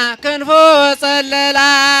ክንፎ ጸለላ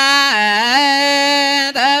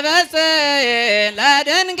ተበስይ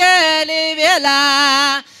ለድንግል ቤላ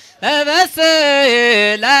ተበስይ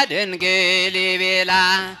ለድንግል ቤላ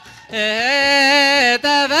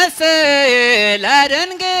ተበስይ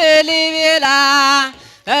ለድንግል ቤላ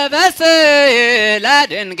ተበስይ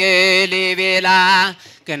ለድንግል ቤላ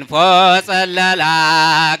ክንፎ ጸለላ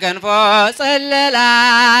ክንፎ ጸለላ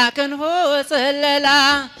ክንፎ ጸለላ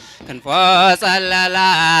ክንፎ ጸለላ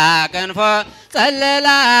ክንፎ ጸለላ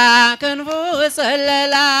ክንፎ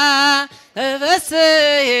ጸለላ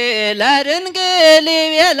ተበስይ ለድንግል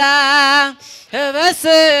ቤላ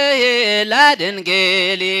ተበስይ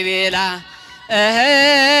ለድንግል ቤላ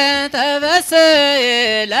ተበስይ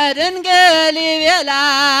ለድንግል ቤላ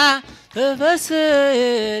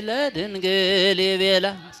ለድንግል ይቤላ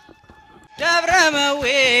ደብረ መዊ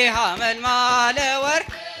ሐመልማለ ወርቅ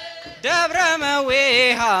ደብረ መዊ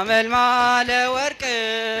ሐመልማለ ወርቅ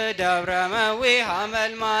ደብረ መዊ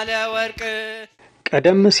ሐመልማለ ወርቅ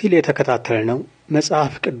ቀደም ሲል የተከታተልነው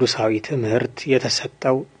መጽሐፍ ቅዱሳዊ ትምህርት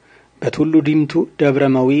የተሰጠው በቱሉ ዲምቱ ደብረ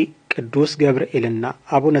መዊ ቅዱስ ገብርኤልና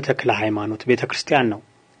አቡነ ተክለ ሃይማኖት ቤተክርስቲያን ነው።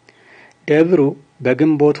 ደብሩ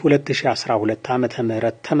በግንቦት 2012 ዓመተ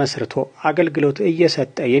ምህረት ተመስርቶ አገልግሎት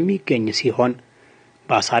እየሰጠ የሚገኝ ሲሆን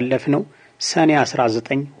ባሳለፍነው ሰኔ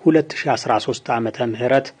 19 2013 ዓመተ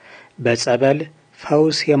ምህረት በጸበል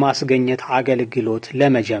ፈውስ የማስገኘት አገልግሎት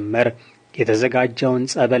ለመጀመር የተዘጋጀውን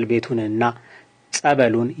ጸበል ቤቱንና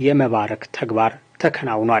ጸበሉን የመባረክ ተግባር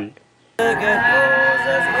ተከናውኗል።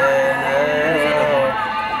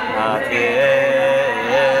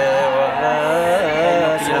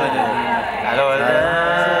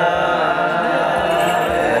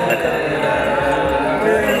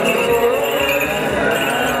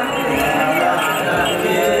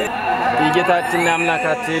 የጌታችን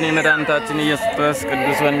አምላካችን የመድኃኒታችን ኢየሱስ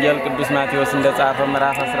ቅዱስ ወንጌል ቅዱስ ማቴዎስ እንደጻፈው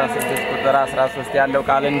ምዕራፍ 16 ቁጥር 13 ያለው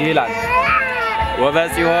ቃል እንዲህ ይላል።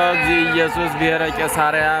 ወበጺሖ እግዚእ ኢየሱስ ብሔረ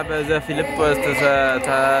ቄሳርያ በዘ ፊልጶስ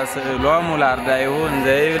ተስእሎሙ ለአርዳኢሁ እንዘ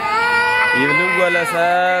ይብልዎ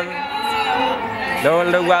ለሰብ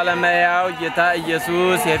ለወልደ እጓለ እመሕያው ጌታ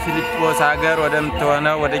ኢየሱስ የፊልጶስ ሀገር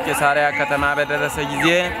ወደምትሆነው ወደ ቄሳርያ ከተማ በደረሰ ጊዜ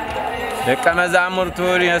ደቀ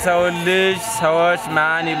መዛሙርቱን የሰው ልጅ ሰዎች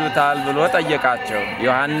ማን ይሉታል ብሎ ጠየቃቸው።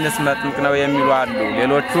 ዮሐንስ መጥምቅ ነው የሚሉ አሉ፣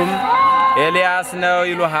 ሌሎቹም ኤልያስ ነው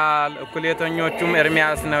ይሉሃል፣ እኩሌተኞቹም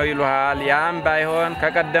ኤርምያስ ነው ይሉሃል፣ ያም ባይሆን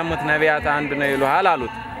ከቀደሙት ነቢያት አንዱ ነው ይሉሃል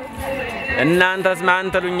አሉት። እናንተስ ማን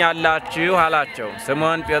ትሉኛላችሁ አላቸው።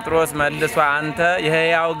 ስምዖን ጴጥሮስ መልሶ አንተ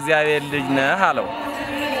የሕያው እግዚአብሔር ልጅ ነህ አለው።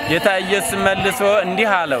 ጌታ ኢየሱስ መልሶ እንዲህ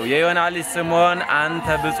አለው፣ የዮና ልጅ ስምዖን አንተ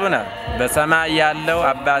ብፁዕ ነህ፣ በሰማይ ያለው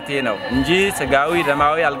አባቴ ነው እንጂ ሥጋዊ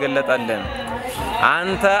ደማዊ አልገለጠልህም።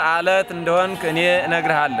 አንተ አለት እንደሆንክ እኔ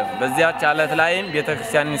እነግርሃለሁ፣ በዚያች አለት ላይም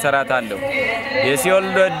ቤተክርስቲያን እንሰራታለሁ፣ የሲኦል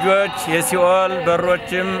ደጆች የሲኦል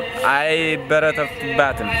በሮችም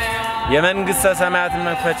አይበረታቱባትም። የመንግሥተ ሰማያት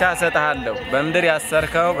መክፈቻ እሰጥሃለሁ፣ በምድር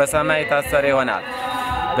ያሰርከው በሰማይ ታሰረ ይሆናል፣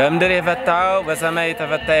 በምድር የፈታው በሰማይ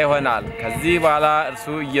ተፈታ ይሆናል። ከዚህ በኋላ እርሱ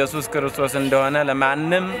ኢየሱስ ክርስቶስ እንደሆነ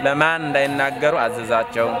ለማን እንዳይናገሩ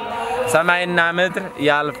አዘዛቸው። ሰማይና ምድር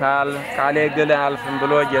ያልፋል፣ ቃሌ ግን አያልፍም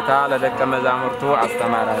ብሎ ጌታ ለደቀ መዛሙርቱ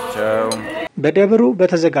አስተማራቸው። በደብሩ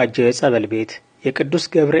በተዘጋጀው የጸበል ቤት የቅዱስ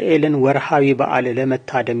ገብርኤልን ወርሃዊ በዓል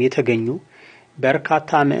ለመታደም የተገኙ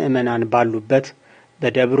በርካታ ምእመናን ባሉበት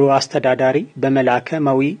በደብሩ አስተዳዳሪ በመላከ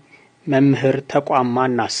መዊ መምህር ተቋም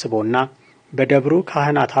ማናስቦና በደብሩ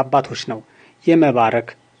ካህናት አባቶች ነው የመባረክ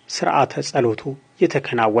ሥርዓተ ጸሎቱ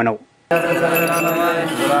የተከናወነው።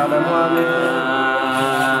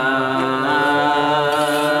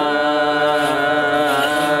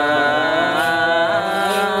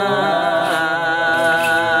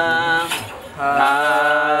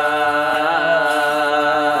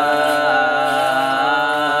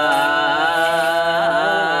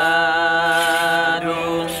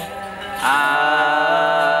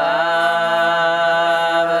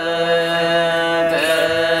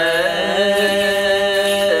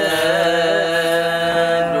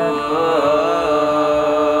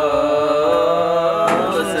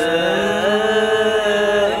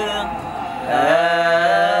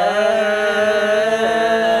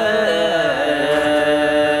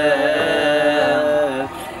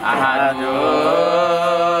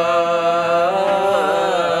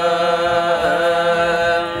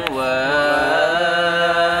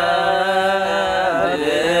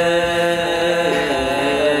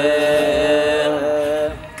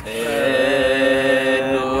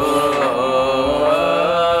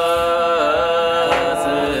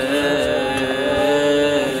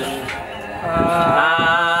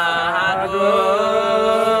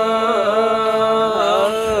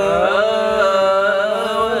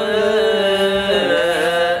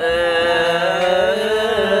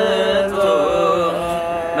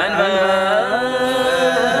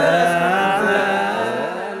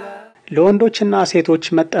 ለወንዶችና ሴቶች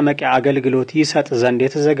መጠመቂያ አገልግሎት ይሰጥ ዘንድ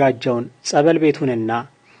የተዘጋጀውን ጸበል ቤቱንና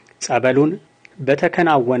ጸበሉን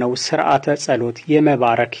በተከናወነው ሥርዓተ ጸሎት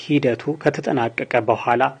የመባረክ ሂደቱ ከተጠናቀቀ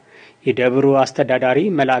በኋላ የደብሩ አስተዳዳሪ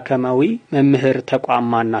መላከ መዊ መምህር ተቋም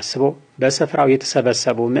ማናስቦ በስፍራው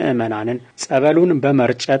የተሰበሰቡ ምእመናንን ጸበሉን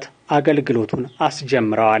በመርጨት አገልግሎቱን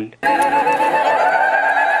አስጀምረዋል።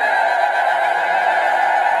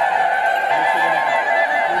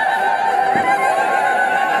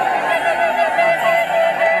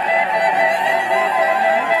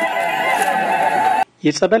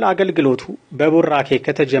 የጸበል አገልግሎቱ በቡራኬ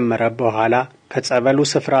ከተጀመረ በኋላ ከጸበሉ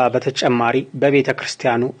ስፍራ በተጨማሪ በቤተ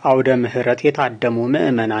ክርስቲያኑ አውደ ምህረት የታደሙ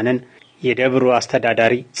ምዕመናንን የደብሩ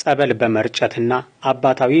አስተዳዳሪ ጸበል በመርጨትና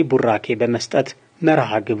አባታዊ ቡራኬ በመስጠት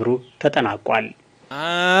መርሃ ግብሩ ተጠናቋል።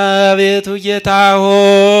 አቤቱ ጌታ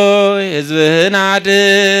ሆይ ሕዝብህን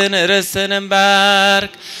አድን፣ ርስህንም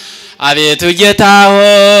ባርክ። አቤቱ ጌታ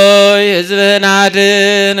ሆይ ሕዝብህን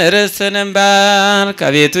አድን፣ ርስህንም ባርክ።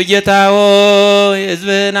 አቤቱ ጌታ ሆይ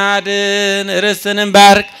ሕዝብህን አድን፣ ርስህንም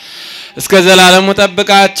ባርክ። እስከ ዘላለሙ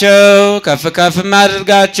ጠብቃቸው፣ ከፍ ከፍም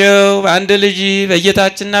አድርጋቸው። በአንድ ልጅ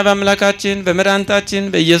በጌታችንና በአምላካችን በመድኃኒታችን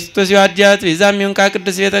በኢየሱስ ክርስቶስ ዋጃት ቤዛም ይሁን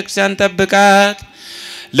ቅድስት ቤተክርስቲያን ጠብቃት።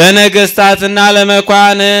 ለነገስታትና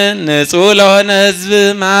ለመኳንን ንጹህ ለሆነ ሕዝብ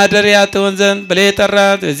ማደሪያ ትሆን ዘንድ ብለህ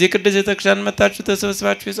የጠራት እዚህ ቅዱስ ቤተክርስቲያን መጣችሁ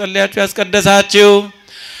ተሰብስባችሁ የጸለያችሁ ያስቀደሳችሁ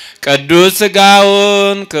ቅዱስ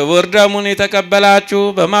ሥጋውን ክቡር ደሙን የተቀበላችሁ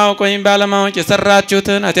በማወቅ ወይም ባለማወቅ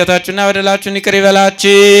የሰራችሁትን ኃጢአታችሁና በደላችሁን ይቅር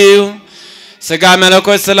ይበላችሁ። ሥጋ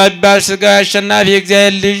መለኮት ስለሚባል ሥጋ አሸናፊ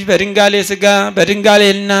የእግዚአብሔር ልጅ በድንጋሌ ሥጋ በድንጋሌ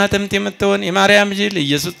ሕሊና ትምት የምትሆን የማርያም ልጅ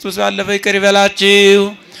ኢየሱስ ክርስቶስ ባለፈው ይቅር ይበላችሁ።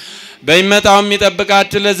 በሚመጣው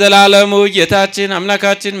የሚጠብቃችሁ ለዘላለሙ ጌታችን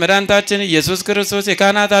አምላካችን መድኃኒታችን ኢየሱስ ክርስቶስ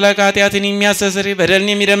የካህናት አለቃ ኃጢአትን የሚያስተሰርይ በደልን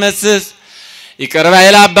የሚደመስስ ይቅር ባይ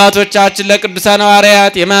አባቶቻችን ለቅዱሳን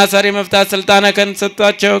ሐዋርያት የማሰር የመፍታት ስልጣነ ክህነት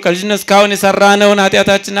ሰጥቷቸው ከልጅነት እስካሁን የሰራነውን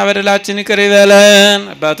ኃጢአታችንና በደላችን ይቅር ይበለን።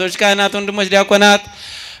 አባቶች፣ ካህናት፣ ወንድሞች፣ ዲያቆናት፣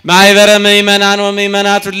 ማህበረ ምእመናን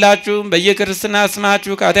ወምእመናት ሁላችሁም በየክርስትና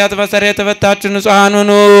ስማችሁ ከኃጢአት ማሰሪያ የተፈታችሁ ንጹሐን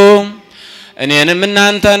ሁኑ። እኔንም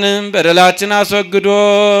እናንተንም በደላችን አስወግዶ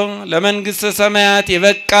ለመንግስተ ሰማያት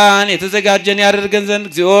የበቃን የተዘጋጀን ያደርገን ዘንድ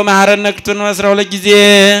እግዚኦ መሐረነ ክርስቶስ 12 ጊዜ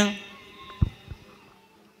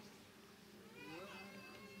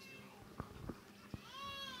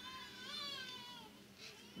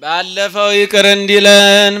ባለፈው ይቅር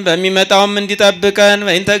እንዲለን በሚመጣውም እንዲጠብቀን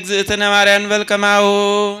በእንተ እግዝእትነ ማርያም በልከማሁ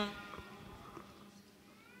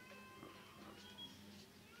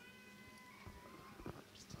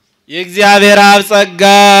የእግዚአብሔር አብ ጸጋ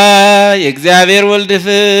የእግዚአብሔር ወልድ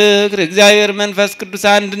ፍቅር የእግዚአብሔር መንፈስ ቅዱስ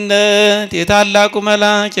አንድነት የታላቁ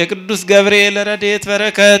መልአክ የቅዱስ ገብርኤል ረድኤት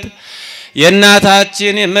በረከት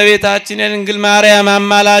የእናታችን የእመቤታችን የድንግል ማርያም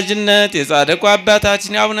አማላጅነት የጻድቁ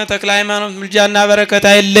አባታችን የአቡነ ተክለ ሃይማኖት ምልጃና በረከት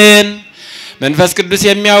አይለየን። መንፈስ ቅዱስ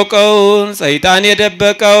የሚያውቀውን ሰይጣን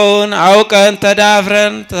የደበቀውን አውቀን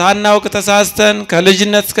ተዳፍረን ሳናውቅ ተሳስተን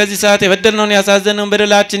ከልጅነት እስከዚህ ሰዓት የበደልነውን ያሳዘነውን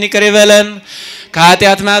በደላችን ይቅር ይበለን።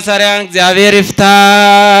 ከኃጢአት ማሰሪያ እግዚአብሔር ይፍታ።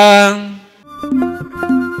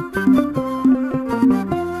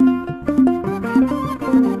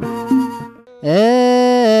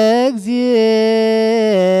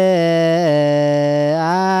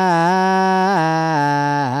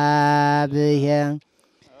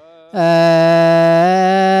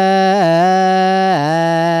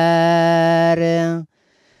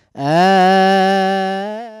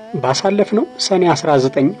 ባሳለፍነው ሰኔ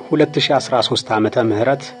 19 2013 ዓመተ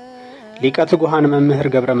ምህረት ሊቀ ትጉሃን መምህር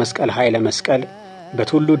ገብረ መስቀል ኃይለ መስቀል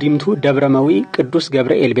በቱሉ ዲምቱ ደብረመዊ ቅዱስ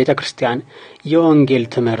ገብርኤል ቤተክርስቲያን የወንጌል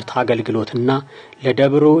ትምህርት አገልግሎትና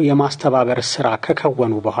ለደብሩ የማስተባበር ሥራ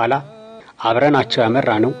ከከወኑ በኋላ አብረናቸው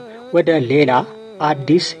ያመራነው ወደ ሌላ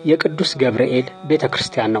አዲስ የቅዱስ ገብርኤል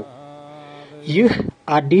ቤተክርስቲያን ነው። ይህ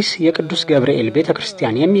አዲስ የቅዱስ ገብርኤል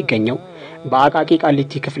ቤተክርስቲያን የሚገኘው በአቃቂ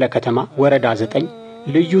ቃሊቲ ክፍለ ከተማ ወረዳ 9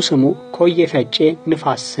 ልዩ ስሙ ኮዬ ፈጬ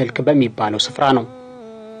ንፋስ ስልክ በሚባለው ስፍራ ነው።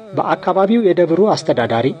 በአካባቢው የደብሩ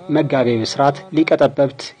አስተዳዳሪ መጋቤ ብስራት ሊቀ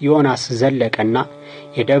ጠበብት ዮናስ ዘለቀና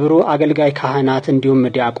የደብሩ አገልጋይ ካህናት እንዲሁም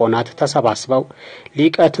ዲያቆናት ተሰባስበው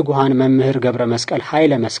ሊቀ ትጉሃን መምህር ገብረ መስቀል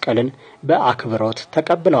ኃይለ መስቀልን በአክብሮት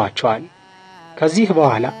ተቀብለዋቸዋል። ከዚህ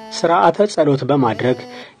በኋላ ሥርዓተ ጸሎት በማድረግ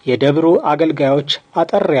የደብሩ አገልጋዮች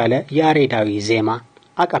አጠር ያለ ያሬዳዊ ዜማ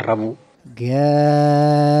አቀረቡ።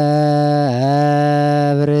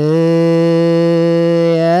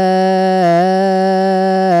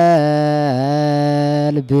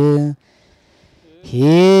 ገብርኤል ብእሲ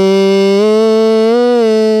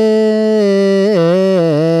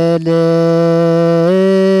ገብርኤል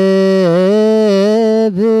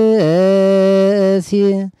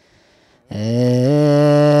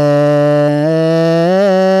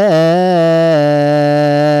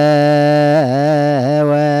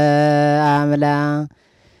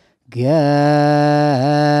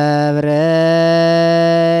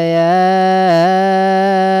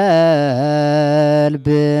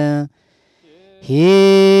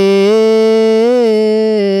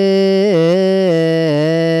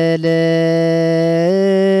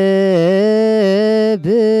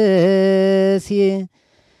ብእሲ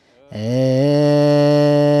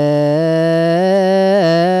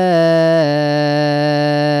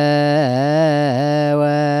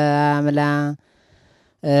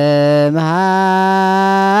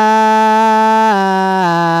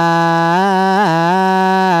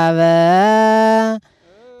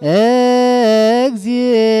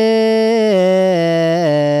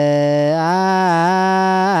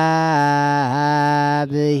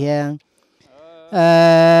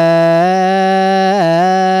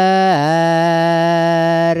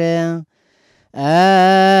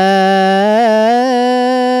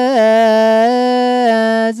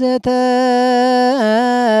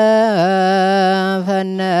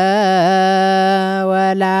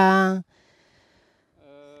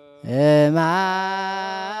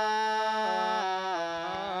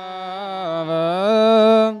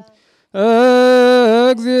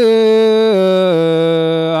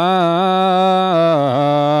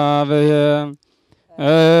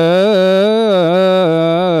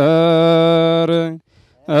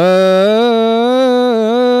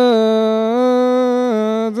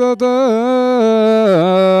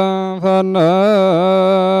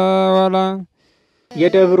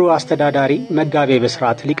የደብሩ አስተዳዳሪ መጋቤ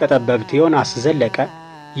በስራት ሊቀጠበብት ዮናስ ዘለቀ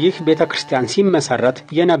ይህ ቤተክርስቲያን ሲመሰረት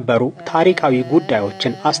የነበሩ ታሪካዊ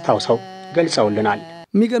ጉዳዮችን አስታውሰው ገልጸውልናል።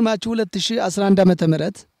 የሚገርማችሁ 2011 ዓመተ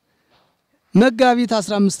ምህረት መጋቢት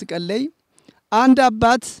 15 ቀን ላይ አንድ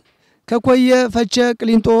አባት ከኮየ ፈቸ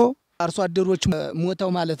ቅሊንጦ አርሶ አደሮች ሞተው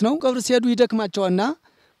ማለት ነው ቀብር ሲሄዱ ይደክማቸውና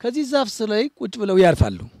ከዚህ ዛፍ ስር ላይ ቁጭ ብለው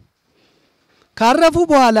ያርፋሉ። ካረፉ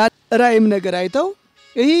በኋላ ራእይም ነገር አይተው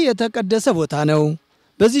ይሄ የተቀደሰ ቦታ ነው፣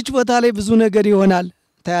 በዚህች ቦታ ላይ ብዙ ነገር ይሆናል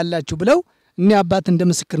ታያላችሁ ብለው እኛ አባት እንደ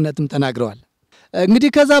ምስክርነትም ተናግረዋል። እንግዲህ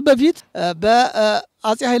ከዛ በፊት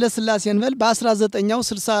በአጼ ኃይለ ሥላሴ እንበል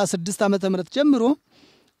በ1966 ዓመተ ምህረት ጀምሮ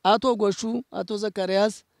አቶ ጎሹ አቶ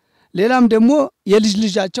ዘካሪያስ ሌላም ደግሞ የልጅ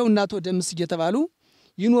ልጃቸው እናቶ ደምስ እየተባሉ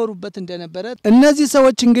ይኖሩበት እንደነበረ እነዚህ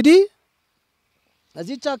ሰዎች እንግዲህ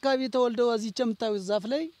እዚህች አካባቢ ተወልደው እዚህች የምታዩት ዛፍ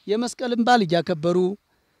ላይ የመስቀልን በዓል እያከበሩ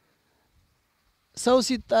ሰው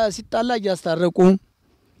ሲጣላ እያስታረቁ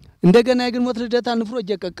እንደገና የግንቦት ልደታ ንፍሮ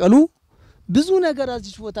እየቀቀሉ ብዙ ነገር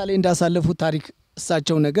እዚህች ቦታ ላይ እንዳሳለፉ ታሪክ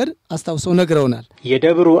እሳቸው ነገር አስታውሰው ነግረውናል።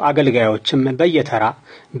 የደብሩ አገልጋዮችም በየተራ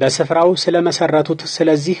በስፍራው ስለመሰረቱት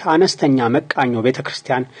ስለዚህ አነስተኛ መቃኞ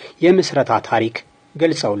ቤተክርስቲያን የምስረታ ታሪክ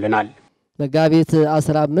ገልጸውልናል። መጋቢት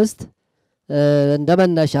 15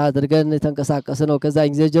 እንደመነሻ አድርገን ተንቀሳቀስ ነው ከዛን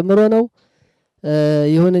ጊዜ ጀምሮ ነው።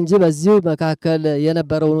 ይሁን እንጂ በዚሁ መካከል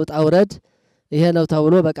የነበረው ውጣ ውረድ ይሄ ነው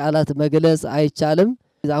ተብሎ በቃላት መግለጽ አይቻልም።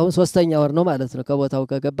 አሁን 3ኛ ወር ነው ማለት ነው ከቦታው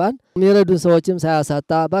ከገባን። የሚረዱን ሰዎችም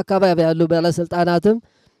ሳያሳጣ በአካባቢ ያሉ ባለስልጣናትም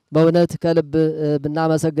በእውነት ከልብ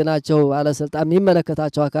ብናመሰግናቸው ባለስልጣን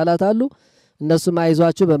የሚመለከታቸው አካላት አሉ። እነሱም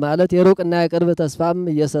አይዟችሁ በማለት የሩቅና የቅርብ ተስፋም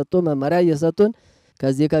እየሰጡ መመሪያ እየሰጡን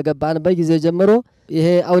ከዚህ ከገባን በጊዜ ጀምሮ ይሄ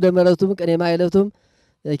አውደ ምሕረቱም ቅኔ ማይለቱም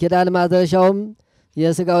ኪዳን ማድረሻውም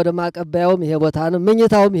የስጋው ደም ማቀበያውም ይሄ ቦታ ነው፣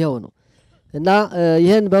 ምኝታውም ይሄው ነው እና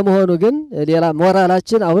ይሄን በመሆኑ ግን ሌላ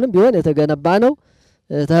ሞራላችን አሁንም ቢሆን የተገነባ ነው።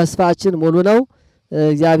 ተስፋችን ሙሉ ነው።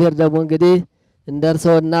 እግዚአብሔር ደግሞ እንግዲህ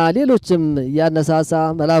እንደርሰውና ሌሎችም ያነሳሳ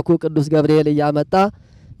መልአኩ ቅዱስ ገብርኤል ያመጣ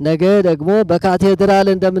ነገ ደግሞ በካቴድራል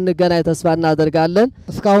እንደምንገናኝ ተስፋ እናደርጋለን።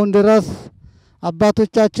 እስካሁን ድረስ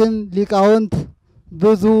አባቶቻችን ሊቃውንት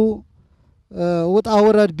ብዙ ውጣ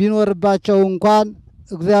ውረድ ቢኖርባቸው እንኳን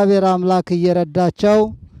እግዚአብሔር አምላክ እየረዳቸው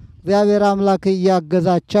እግዚአብሔር አምላክ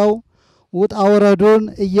እያገዛቸው ውጣ ውረዱን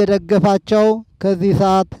እየደገፋቸው ከዚህ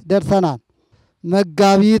ሰዓት ደርሰናል።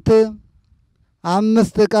 መጋቢት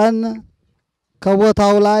 5 ቀን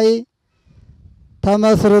ከቦታው ላይ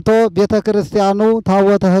ተመስርቶ ቤተክርስቲያኑ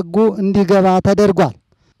ታቦተ ሕጉ እንዲገባ ተደርጓል።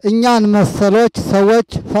 እኛን መሰሎች ሰዎች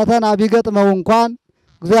ፈተና ቢገጥመው እንኳን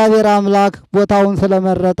እግዚአብሔር አምላክ ቦታውን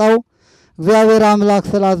ስለመረጠው እግዚአብሔር አምላክ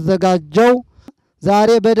ስላዘጋጀው ዛሬ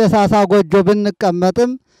በደሳሳ ጎጆ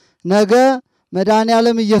ብንቀመጥም ነገ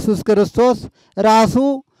መድኃኔዓለም ኢየሱስ ክርስቶስ ራሱ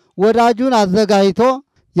ወዳጁን አዘጋጅቶ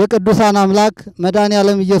የቅዱሳን አምላክ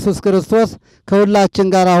መድኃኔዓለም ኢየሱስ ክርስቶስ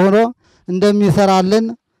ከሁላችን ጋር ሆኖ እንደሚሰራልን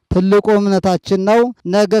ትልቁ እምነታችን ነው።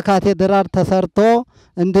 ነገ ካቴድራል ተሰርቶ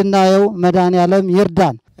እንድናየው መድኃኔዓለም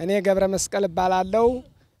ይርዳን። እኔ ገብረ መስቀል እባላለሁ።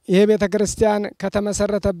 ይሄ ቤተክርስቲያን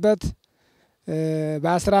ከተመሰረተበት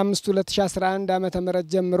በ15 2011 ዓመተ ምህረት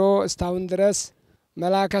ጀምሮ እስካሁን ድረስ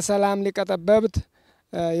መልአከ ሰላም ሊቀጠበብት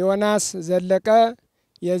ዮናስ ዘለቀ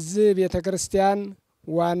የዚህ ቤተክርስቲያን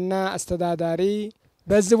ዋና አስተዳዳሪ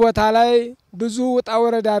በዚህ ቦታ ላይ ብዙ ውጣ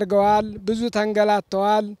ውረድ አድርገዋል፣ ብዙ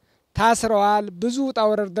ተንገላተዋል፣ ታስረዋል፣ ብዙ ውጣ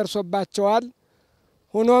ውረድ ደርሶባቸዋል።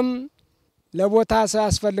 ሆኖም ለቦታ ሰው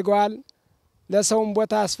ያስፈልገዋል፣ ለሰውም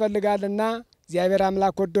ቦታ ያስፈልጋልና እግዚአብሔር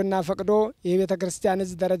አምላክ ወዶና ፈቅዶ ይሄ ቤተክርስቲያን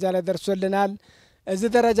እዚህ ደረጃ ላይ ደርሶልናል። እዚህ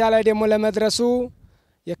ደረጃ ላይ ደግሞ ለመድረሱ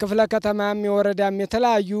የክፍለ ከተማም የወረዳም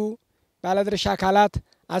የተለያዩ ባለድርሻ አካላት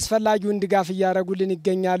አስፈላጊውን ድጋፍ እያደረጉልን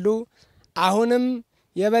ይገኛሉ። አሁንም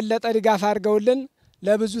የበለጠ ድጋፍ አድርገውልን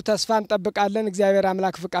ለብዙ ተስፋ እንጠብቃለን። እግዚአብሔር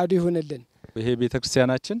አምላክ ፍቃዱ ይሁንልን። ይሄ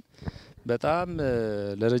ቤተክርስቲያናችን በጣም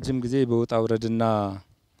ለረጅም ጊዜ በውጣ ውረድና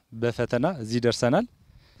በፈተና እዚህ ደርሰናል።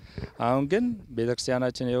 አሁን ግን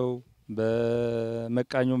ቤተክርስቲያናችን ይኸው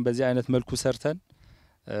በመቃኞም በዚህ አይነት መልኩ ሰርተን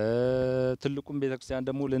ትልቁም ቤተክርስቲያን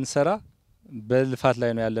ደግሞ ልንሰራ በልፋት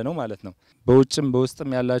ላይ ነው ያለነው ማለት ነው። በውጭም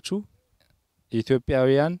በውስጥም ያላችሁ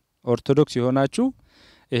ኢትዮጵያውያን ኦርቶዶክስ የሆናችሁ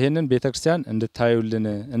ይሄንን ቤተክርስቲያን እንድታዩልን፣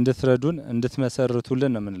 እንድትረዱን፣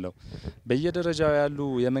 እንድትመሰርቱልን ነው የምንለው። በየደረጃው ያሉ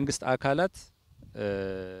የመንግስት አካላት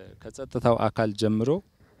ከጸጥታው አካል ጀምሮ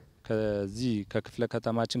ከዚህ ከክፍለ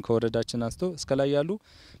ከተማችን ከወረዳችን አንስቶ እስከ ላይ ያሉ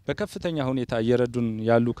በከፍተኛ ሁኔታ እየረዱን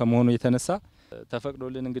ያሉ ከመሆኑ የተነሳ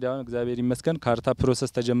ተፈቅዶልን እንግዲህ አሁን እግዚአብሔር ይመስገን ካርታ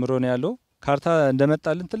ፕሮሰስ ተጀምሮ ነው ያለው። ካርታ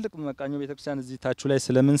እንደመጣልን ትልቅ መቃኞ ቤተክርስቲያን እዚህ ታቹ ላይ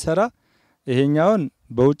ስለምንሰራ ይሄኛውን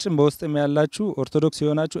በውጭም በውስጥም ያላችሁ ኦርቶዶክስ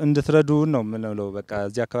የሆናችሁ እንድትረዱን ነው ምንለው። በቃ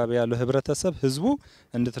እዚህ አካባቢ ያለው ህብረተሰብ ህዝቡ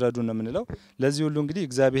እንድትረዱን ነው ምንለው። ለዚህ ሁሉ እንግዲህ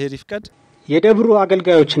እግዚአብሔር ይፍቀድ። የደብሩ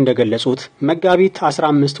አገልጋዮች እንደገለጹት መጋቢት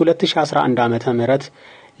 15 2011 ዓመተ ምህረት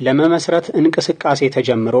ለመመስረት እንቅስቃሴ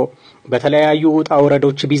ተጀምሮ በተለያዩ ውጣ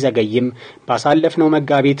ወረዶች ቢዘገይም ባሳለፍነው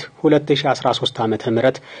መጋቢት 2013 ዓመተ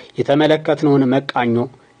ምህረት የተመለከትነውን መቃኞ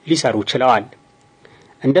ሊሰሩ ችለዋል።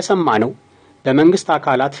 እንደሰማነው በመንግስት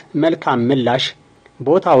አካላት መልካም ምላሽ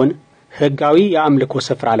ቦታውን ህጋዊ የአምልኮ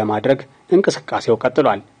ስፍራ ለማድረግ እንቅስቃሴው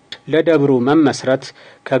ቀጥሏል። ለደብሩ መመስረት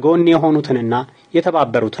ከጎን የሆኑትንና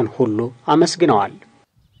የተባበሩትን ሁሉ አመስግነዋል።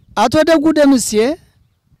 አቶ ደጉ ደምሴ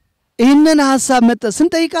ይህንን ሐሳብ መጠስን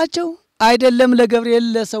ጠይቃቸው አይደለም ለገብርኤል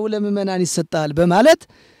ለሰው ለምእመናን ይሰጣል በማለት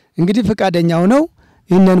እንግዲህ ፈቃደኛ ሆነው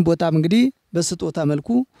ይህንን ቦታም እንግዲህ በስጦታ መልኩ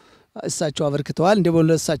እሳቸው አበርክተዋል።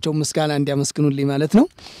 እንደበለሳቸው ምስጋና እንዲያመስግኑልኝ ማለት ነው።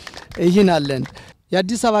 ይህን አለን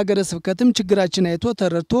የአዲስ አበባ ሀገረ ስብከትም ችግራችን አይቶ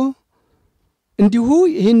ተረድቶ እንዲሁ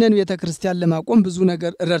ይህንን ቤተክርስቲያን ለማቆም ብዙ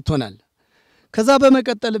ነገር ረድቶናል። ከዛ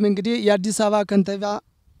በመቀጠልም እንግዲህ የአዲስ አበባ ከንቲባ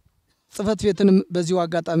ጽፈት ቤትንም በዚሁ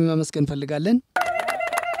አጋጣሚ ማመስገን ፈልጋለን።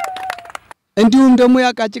 እንዲሁም ደግሞ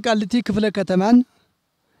ያቃቂ ቃልቲ ክፍለ ከተማን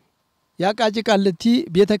ያቃቂ ቃልቲ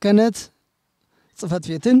ቤተ ክህነት ጽፈት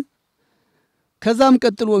ቤትን ከዛም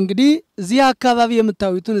ቀጥሎ እንግዲህ እዚህ አካባቢ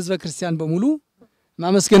የምታዩትን ህዝበ ክርስቲያን በሙሉ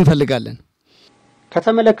ማመስገን ፈልጋለን።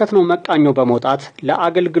 ከተመለከትነው መቃኞ በመውጣት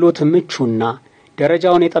ለአገልግሎት ምቹና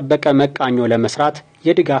ደረጃውን የጠበቀ መቃኞ ለመስራት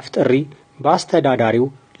የድጋፍ ጥሪ በአስተዳዳሪው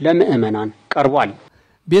ለምእመናን ቀርቧል።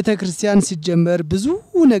 ቤተ ክርስቲያን ሲጀመር ብዙ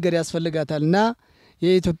ነገር ያስፈልጋታልና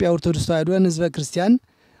የኢትዮጵያ ኦርቶዶክስ ተዋሕዶ ህዝበ ክርስቲያን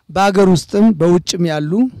በአገር ውስጥም በውጭም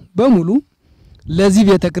ያሉ በሙሉ ለዚህ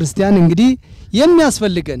ቤተ ክርስቲያን እንግዲህ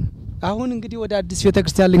የሚያስፈልገን አሁን እንግዲህ ወደ አዲስ ቤተ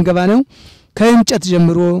ክርስቲያን ልንገባ ነው። ከእንጨት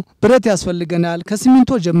ጀምሮ ብረት ያስፈልገናል።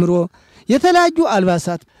 ከሲሚንቶ ጀምሮ የተለያዩ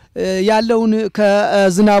አልባሳት ያለውን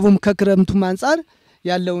ከዝናቡም ከክረምቱም አንፃር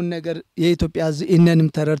ያለውን ነገር የኢትዮጵያ እነንም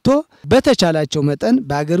ተረድቶ በተቻላቸው መጠን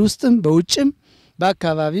በአገር ውስጥም በውጭም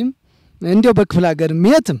በአካባቢም እንዲያው በክፍለ ሀገርም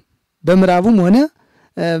የትም በምዕራቡም ሆነ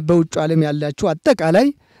በውጭ ዓለም ያላችሁ አጠቃላይ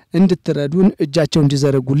እንድትረዱን እጃቸው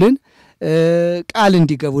እንዲዘረጉልን ቃል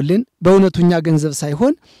እንዲገቡልን በእውነቱኛ ገንዘብ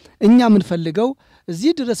ሳይሆን እኛ ምን ፈልገው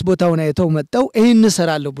እዚህ ድረስ ቦታውን አይተው መጣው ይሄን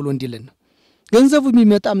ሰራለው ብሎ እንዲልን ነው። ገንዘቡ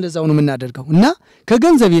የሚመጣም ለዛው ነው የምናደርገው እና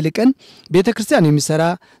ከገንዘብ ይልቀን ቤተክርስቲያን የሚሰራ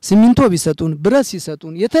ሲሚንቶ ቢሰጡን ብረት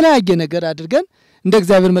ሲሰጡን የተለያየ ነገር አድርገን እንደ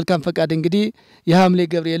እግዚአብሔር መልካም ፈቃድ እንግዲህ የሐምሌ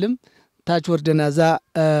ገብርኤልም ታች ወርደናዛ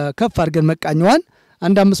ከፍ አድርገን መቃኛዋን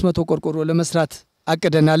 500 ቆርቆሮ ለመስራት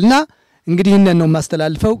አቀደናልና እንግዲህ እነን ነው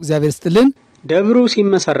ማስተላልፈው። እግዚአብሔር ይስጥልን። ደብሩ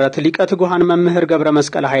ሲመሰረት ሊቀ ትጉሃን መምህር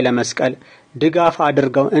ገብረመስቀል ኃይለ መስቀል ድጋፍ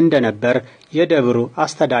አድርገው እንደነበር የደብሩ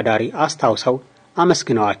አስተዳዳሪ አስታውሰው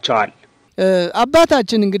አመስግነዋቸዋል።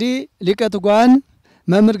 አባታችን እንግዲህ ሊቀ ትጉሃን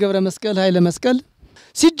መምህር ገብረመስቀል ኃይለ መስቀል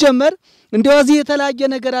ሲጀመር እንደዚህ የተለያየ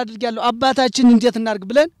ነገር አድርጋለሁ አባታችን እንዴት እናርግ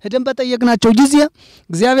ብለን ሄደን በጠየቅናቸው ጊዜ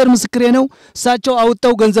እግዚአብሔር ምስክሬ ነው እሳቸው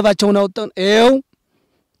አውጣው ገንዘባቸውን አውጣው ኤው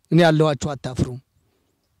እኔ ያለዋችሁ አታፍሩ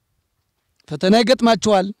ፈተና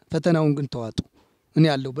ይገጥማቸዋል ፈተናውን ግን ተዋጡ እኔ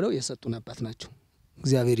ያለው ብለው የሰጡን አባት ናቸው።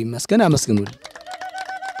 እግዚአብሔር ይመስገን አመስግኑልኝ።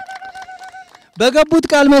 በገቡት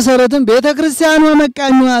ቃል መሰረትም ቤተክርስቲያኗ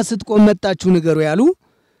መቃኛዋ ስትቆም መጣችሁ ንገሩ ያሉ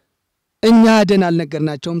እኛ ሄደን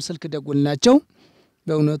አልነገርናቸውም። ስልክ ደውልናቸው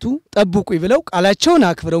በእውነቱ ጠብቁ ይብለው ቃላቸውን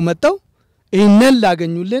አክብረው መጣው ይሄንን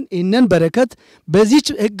ላገኙልን ይሄንን በረከት በዚች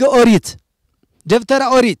ህገ ኦሪት ደብተራ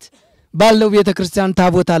ኦሪት ባለው ቤተክርስቲያን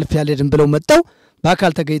ታቦት አልፍ ያለድን ብለው መጣው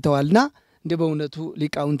በአካል ተገኝተዋልና እንደ በእውነቱ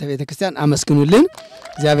ሊቃውንተ ቤተክርስቲያን አመስግኑልን።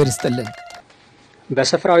 እግዚአብሔር ይስጥልን።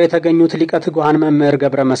 በስፍራው የተገኙት ሊቀ ትጉሃን መምህር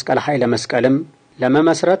ገብረመስቀል ኃይለ መስቀልም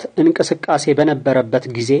ለመመስረት እንቅስቃሴ በነበረበት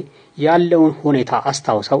ጊዜ ያለውን ሁኔታ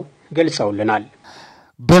አስታውሰው ገልጸውልናል።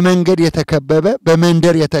 በመንገድ የተከበበ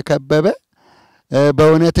በመንደር የተከበበ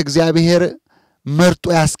በእውነት እግዚአብሔር መርጦ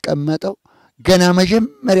ያስቀመጠው ገና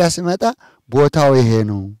መጀመሪያ ሲመጣ ቦታው ይሄ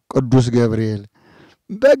ነው ቅዱስ ገብርኤል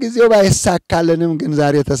በጊዜው ባይሳካልንም ግን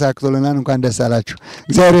ዛሬ ተሳክቶልናል። እንኳን ደስ አላችሁ።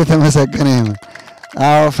 እግዚአብሔር የተመሰገነ ይሁን።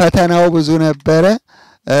 አዎ ፈተናው ብዙ ነበረ።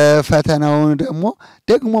 ፈተናውን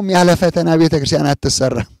ደግሞም ያለ ፈተና ቤተክርስቲያን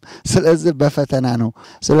አትሰራም። ስለዚህ በፈተና ነው።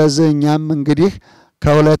 ስለዚህ እኛም እንግዲህ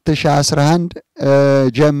ከ2011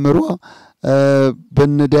 ጀምሮ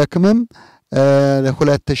ብንደክምም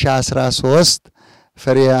 2013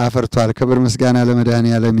 ፍሬ አፍርቷል። ክብር ምስጋና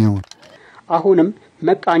ለመድኃኔዓለም ይሁን። አሁንም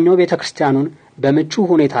መቃኞ ቤተክርስቲያኑን በምቹ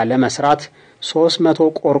ሁኔታ ለመስራት 300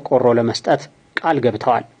 ቆርቆሮ ለመስጠት ቃል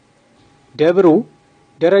ገብተዋል። ደብሩ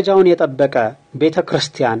ደረጃውን የጠበቀ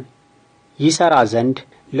ቤተክርስቲያን ይሰራ ዘንድ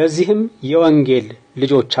ለዚህም የወንጌል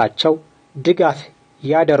ልጆቻቸው ድጋፍ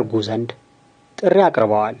ያደርጉ ዘንድ ጥሪ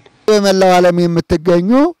አቅርበዋል። በመላው ዓለም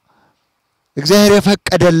የምትገኙ እግዚአብሔር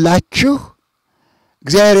የፈቀደላችሁ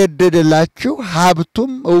እግዚአብሔር የደደላችሁ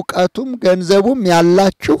ሀብቱም ዕውቀቱም ገንዘቡም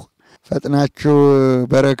ያላችሁ ፈጥናችሁ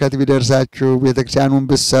በረከት ቢደርሳችሁ ቤተክርስቲያኑን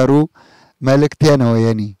ብትሰሩ መልእክቴ ነው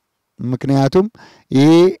የኔ። ምክንያቱም ይሄ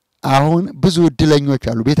አሁን ብዙ እድለኞች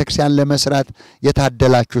አሉ። ቤተክርስቲያን ለመስራት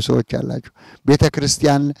የታደላችሁ ሰዎች አላችሁ።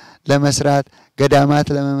 ቤተክርስቲያን ለመስራት ገዳማት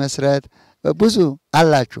ለመመስረት ብዙ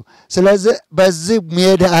አላችሁ። ስለዚህ በዚህ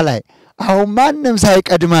ሜዳ ላይ አሁን ማንም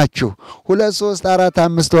ሳይቀድማችሁ 2 3 4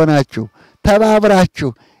 5 ሆናችሁ ተባብራችሁ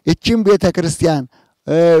እቺም ቤተክርስቲያን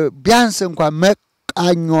ቢያንስ እንኳን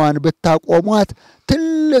መቃኛዋን ብታቆሟት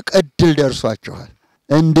ትልቅ እድል ደርሷችኋል።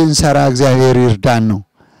 እንድንሰራ እግዚአብሔር ይርዳን ነው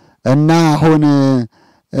እና አሁን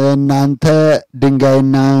እናንተ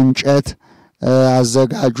ድንጋይና እንጨት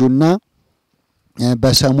አዘጋጁና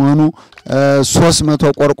በሰሞኑ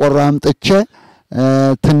 300 ቆርቆሮ አምጥቼ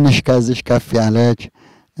ትንሽ ከዚህ ከፍ ያለች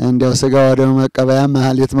እንደው ስጋ ወደ መቀበያ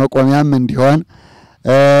ማህሌት መቆሚያም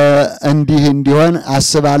እንዲሆን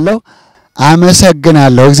አስባለሁ።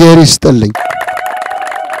 አመሰግናለሁ። እግዚአብሔር ይስጥልኝ።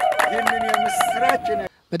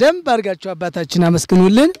 በደንብ አርጋችሁ አባታችን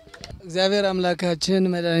አመስግኑልን። እግዚአብሔር አምላካችን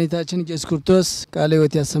መድኃኒታችን ኢየሱስ ክርስቶስ ቃለ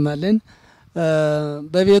ሕይወት ያሰማልን።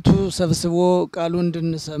 በቤቱ ሰብስቦ ቃሉን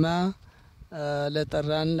እንድንሰማ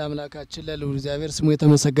ለጠራን ለአምላካችን ለልዑል እግዚአብሔር ስሙ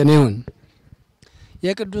የተመሰገነ ይሁን።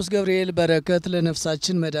 የቅዱስ ገብርኤል በረከት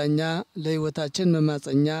ለነፍሳችን መዳኛ ለሕይወታችን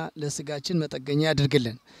መማጸኛ ለስጋችን መጠገኛ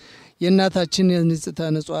ያድርግልን። የእናታችን የንጽሕተ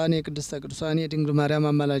ንጹሐን የቅድስተ ቅዱሳን የድንግል ማርያም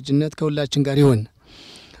አማላጅነት ከሁላችን ጋር ይሁን።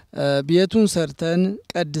 ቤቱን ሰርተን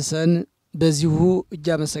ቀድሰን በዚሁ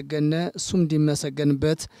እያመሰገነ እሱም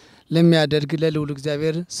እንዲመሰገንበት ለሚያደርግ ለልዑል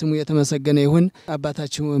እግዚአብሔር ስሙ የተመሰገነ ይሁን።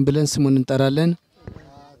 አባታችን ብለን ስሙን እንጠራለን።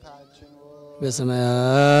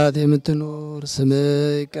 በሰማያት የምትኖር ስምህ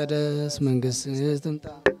ይቀደስ፣ መንግስትህ ትምጣ፣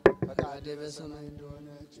 ፈቃድህ በሰማይ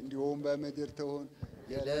እንደሆነች እንዲሁም በምድር ትሁን።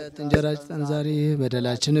 የዕለት እንጀራችንን ስጠን ዛሬ፣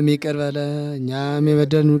 በደላችንን ይቅር በለን እኛም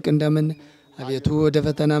የበደሉንን ይቅር እንደምን። አቤቱ ወደ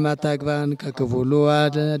ፈተና አታግባን ከክፉ ሁሉ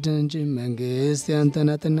አድነን እንጂ መንግስት ያንተ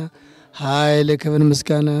ናትና ኃይል፣ ክብር፣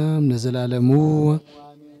 ምስጋና ለዘላለሙ።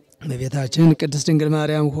 እመቤታችን ቅድስት ድንግል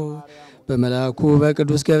ማርያም ሆይ በመልአኩ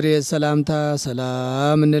በቅዱስ ገብርኤል ሰላምታ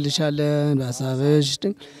ሰላም እንልሻለን። በሐሳብሽ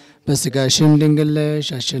ድንግል በስጋሽም ድንግል ነሽ።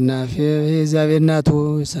 አሸናፊ የእግዚአብሔር እናት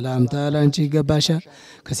ሆይ ሰላምታ ላንቺ ይገባሻል።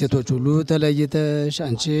 ከሴቶች ሁሉ ተለይተሽ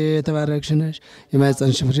አንቺ የተባረክሽ ነሽ።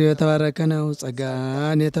 የማኅፀንሽ ፍሬ የተባረከ ነው።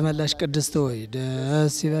 ጸጋን የተመላሽ ቅድስት ሆይ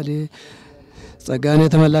ደስ ይበልሽ። ጸጋን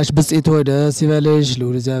የተመላሽ ብጽዕት ሆይ ደስ ይበልሽ።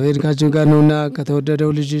 ልዑል እግዚአብሔር ካንቺ ጋር ነውና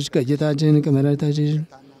ከተወደደው ልጅሽ ከጌታችን ከመድኃኒታችን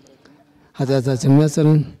ኃጢአታችንን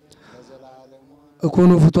የሚያስተሰርይ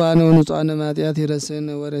እኮኑ ፍቱሐነ ወንጹሐነ እምኃጢአት ይረስን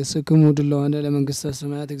ወረስክሙ ድለዋነ ለመንግሥተ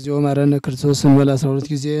ሰማያት እግዚኦ ማረነ ክርስቶስ እንበል 12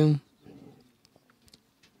 ጊዜ።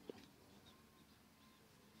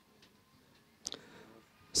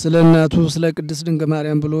 ስለ እናቱ ስለ ቅድስት ድንግል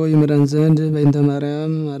ማርያም ብሎ ይምረን ዘንድ በእንተ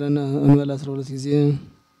ማርያም ማረነ እንበል 12 ጊዜ።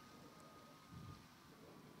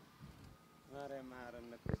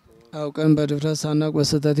 አውቀን በድፍረት ሳናውቅ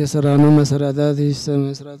በስህተት የሰራነው መሰራታት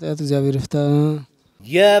ይሰመስራታት እግዚአብሔር ይፍታ።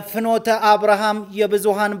 የፍኖተ አብርሃም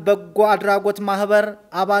የብዙሃን በጎ አድራጎት ማህበር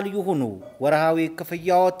አባል ይሁኑ። ወርሃዊ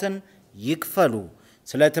ክፍያዎትን ይክፈሉ።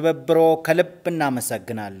 ስለ ትብብሮ ከልብ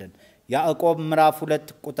እናመሰግናለን። ያዕቆብ ምዕራፍ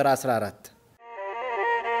 2 ቁጥር 14